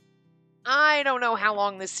 I don't know how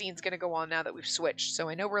long this scene's going to go on now that we've switched, so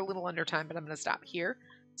I know we're a little under time, but I'm going to stop here.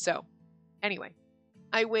 So, anyway,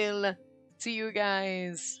 I will see you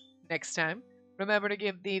guys next time. Remember to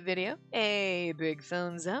give the video a big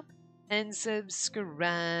thumbs up and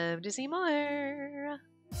subscribe to see more.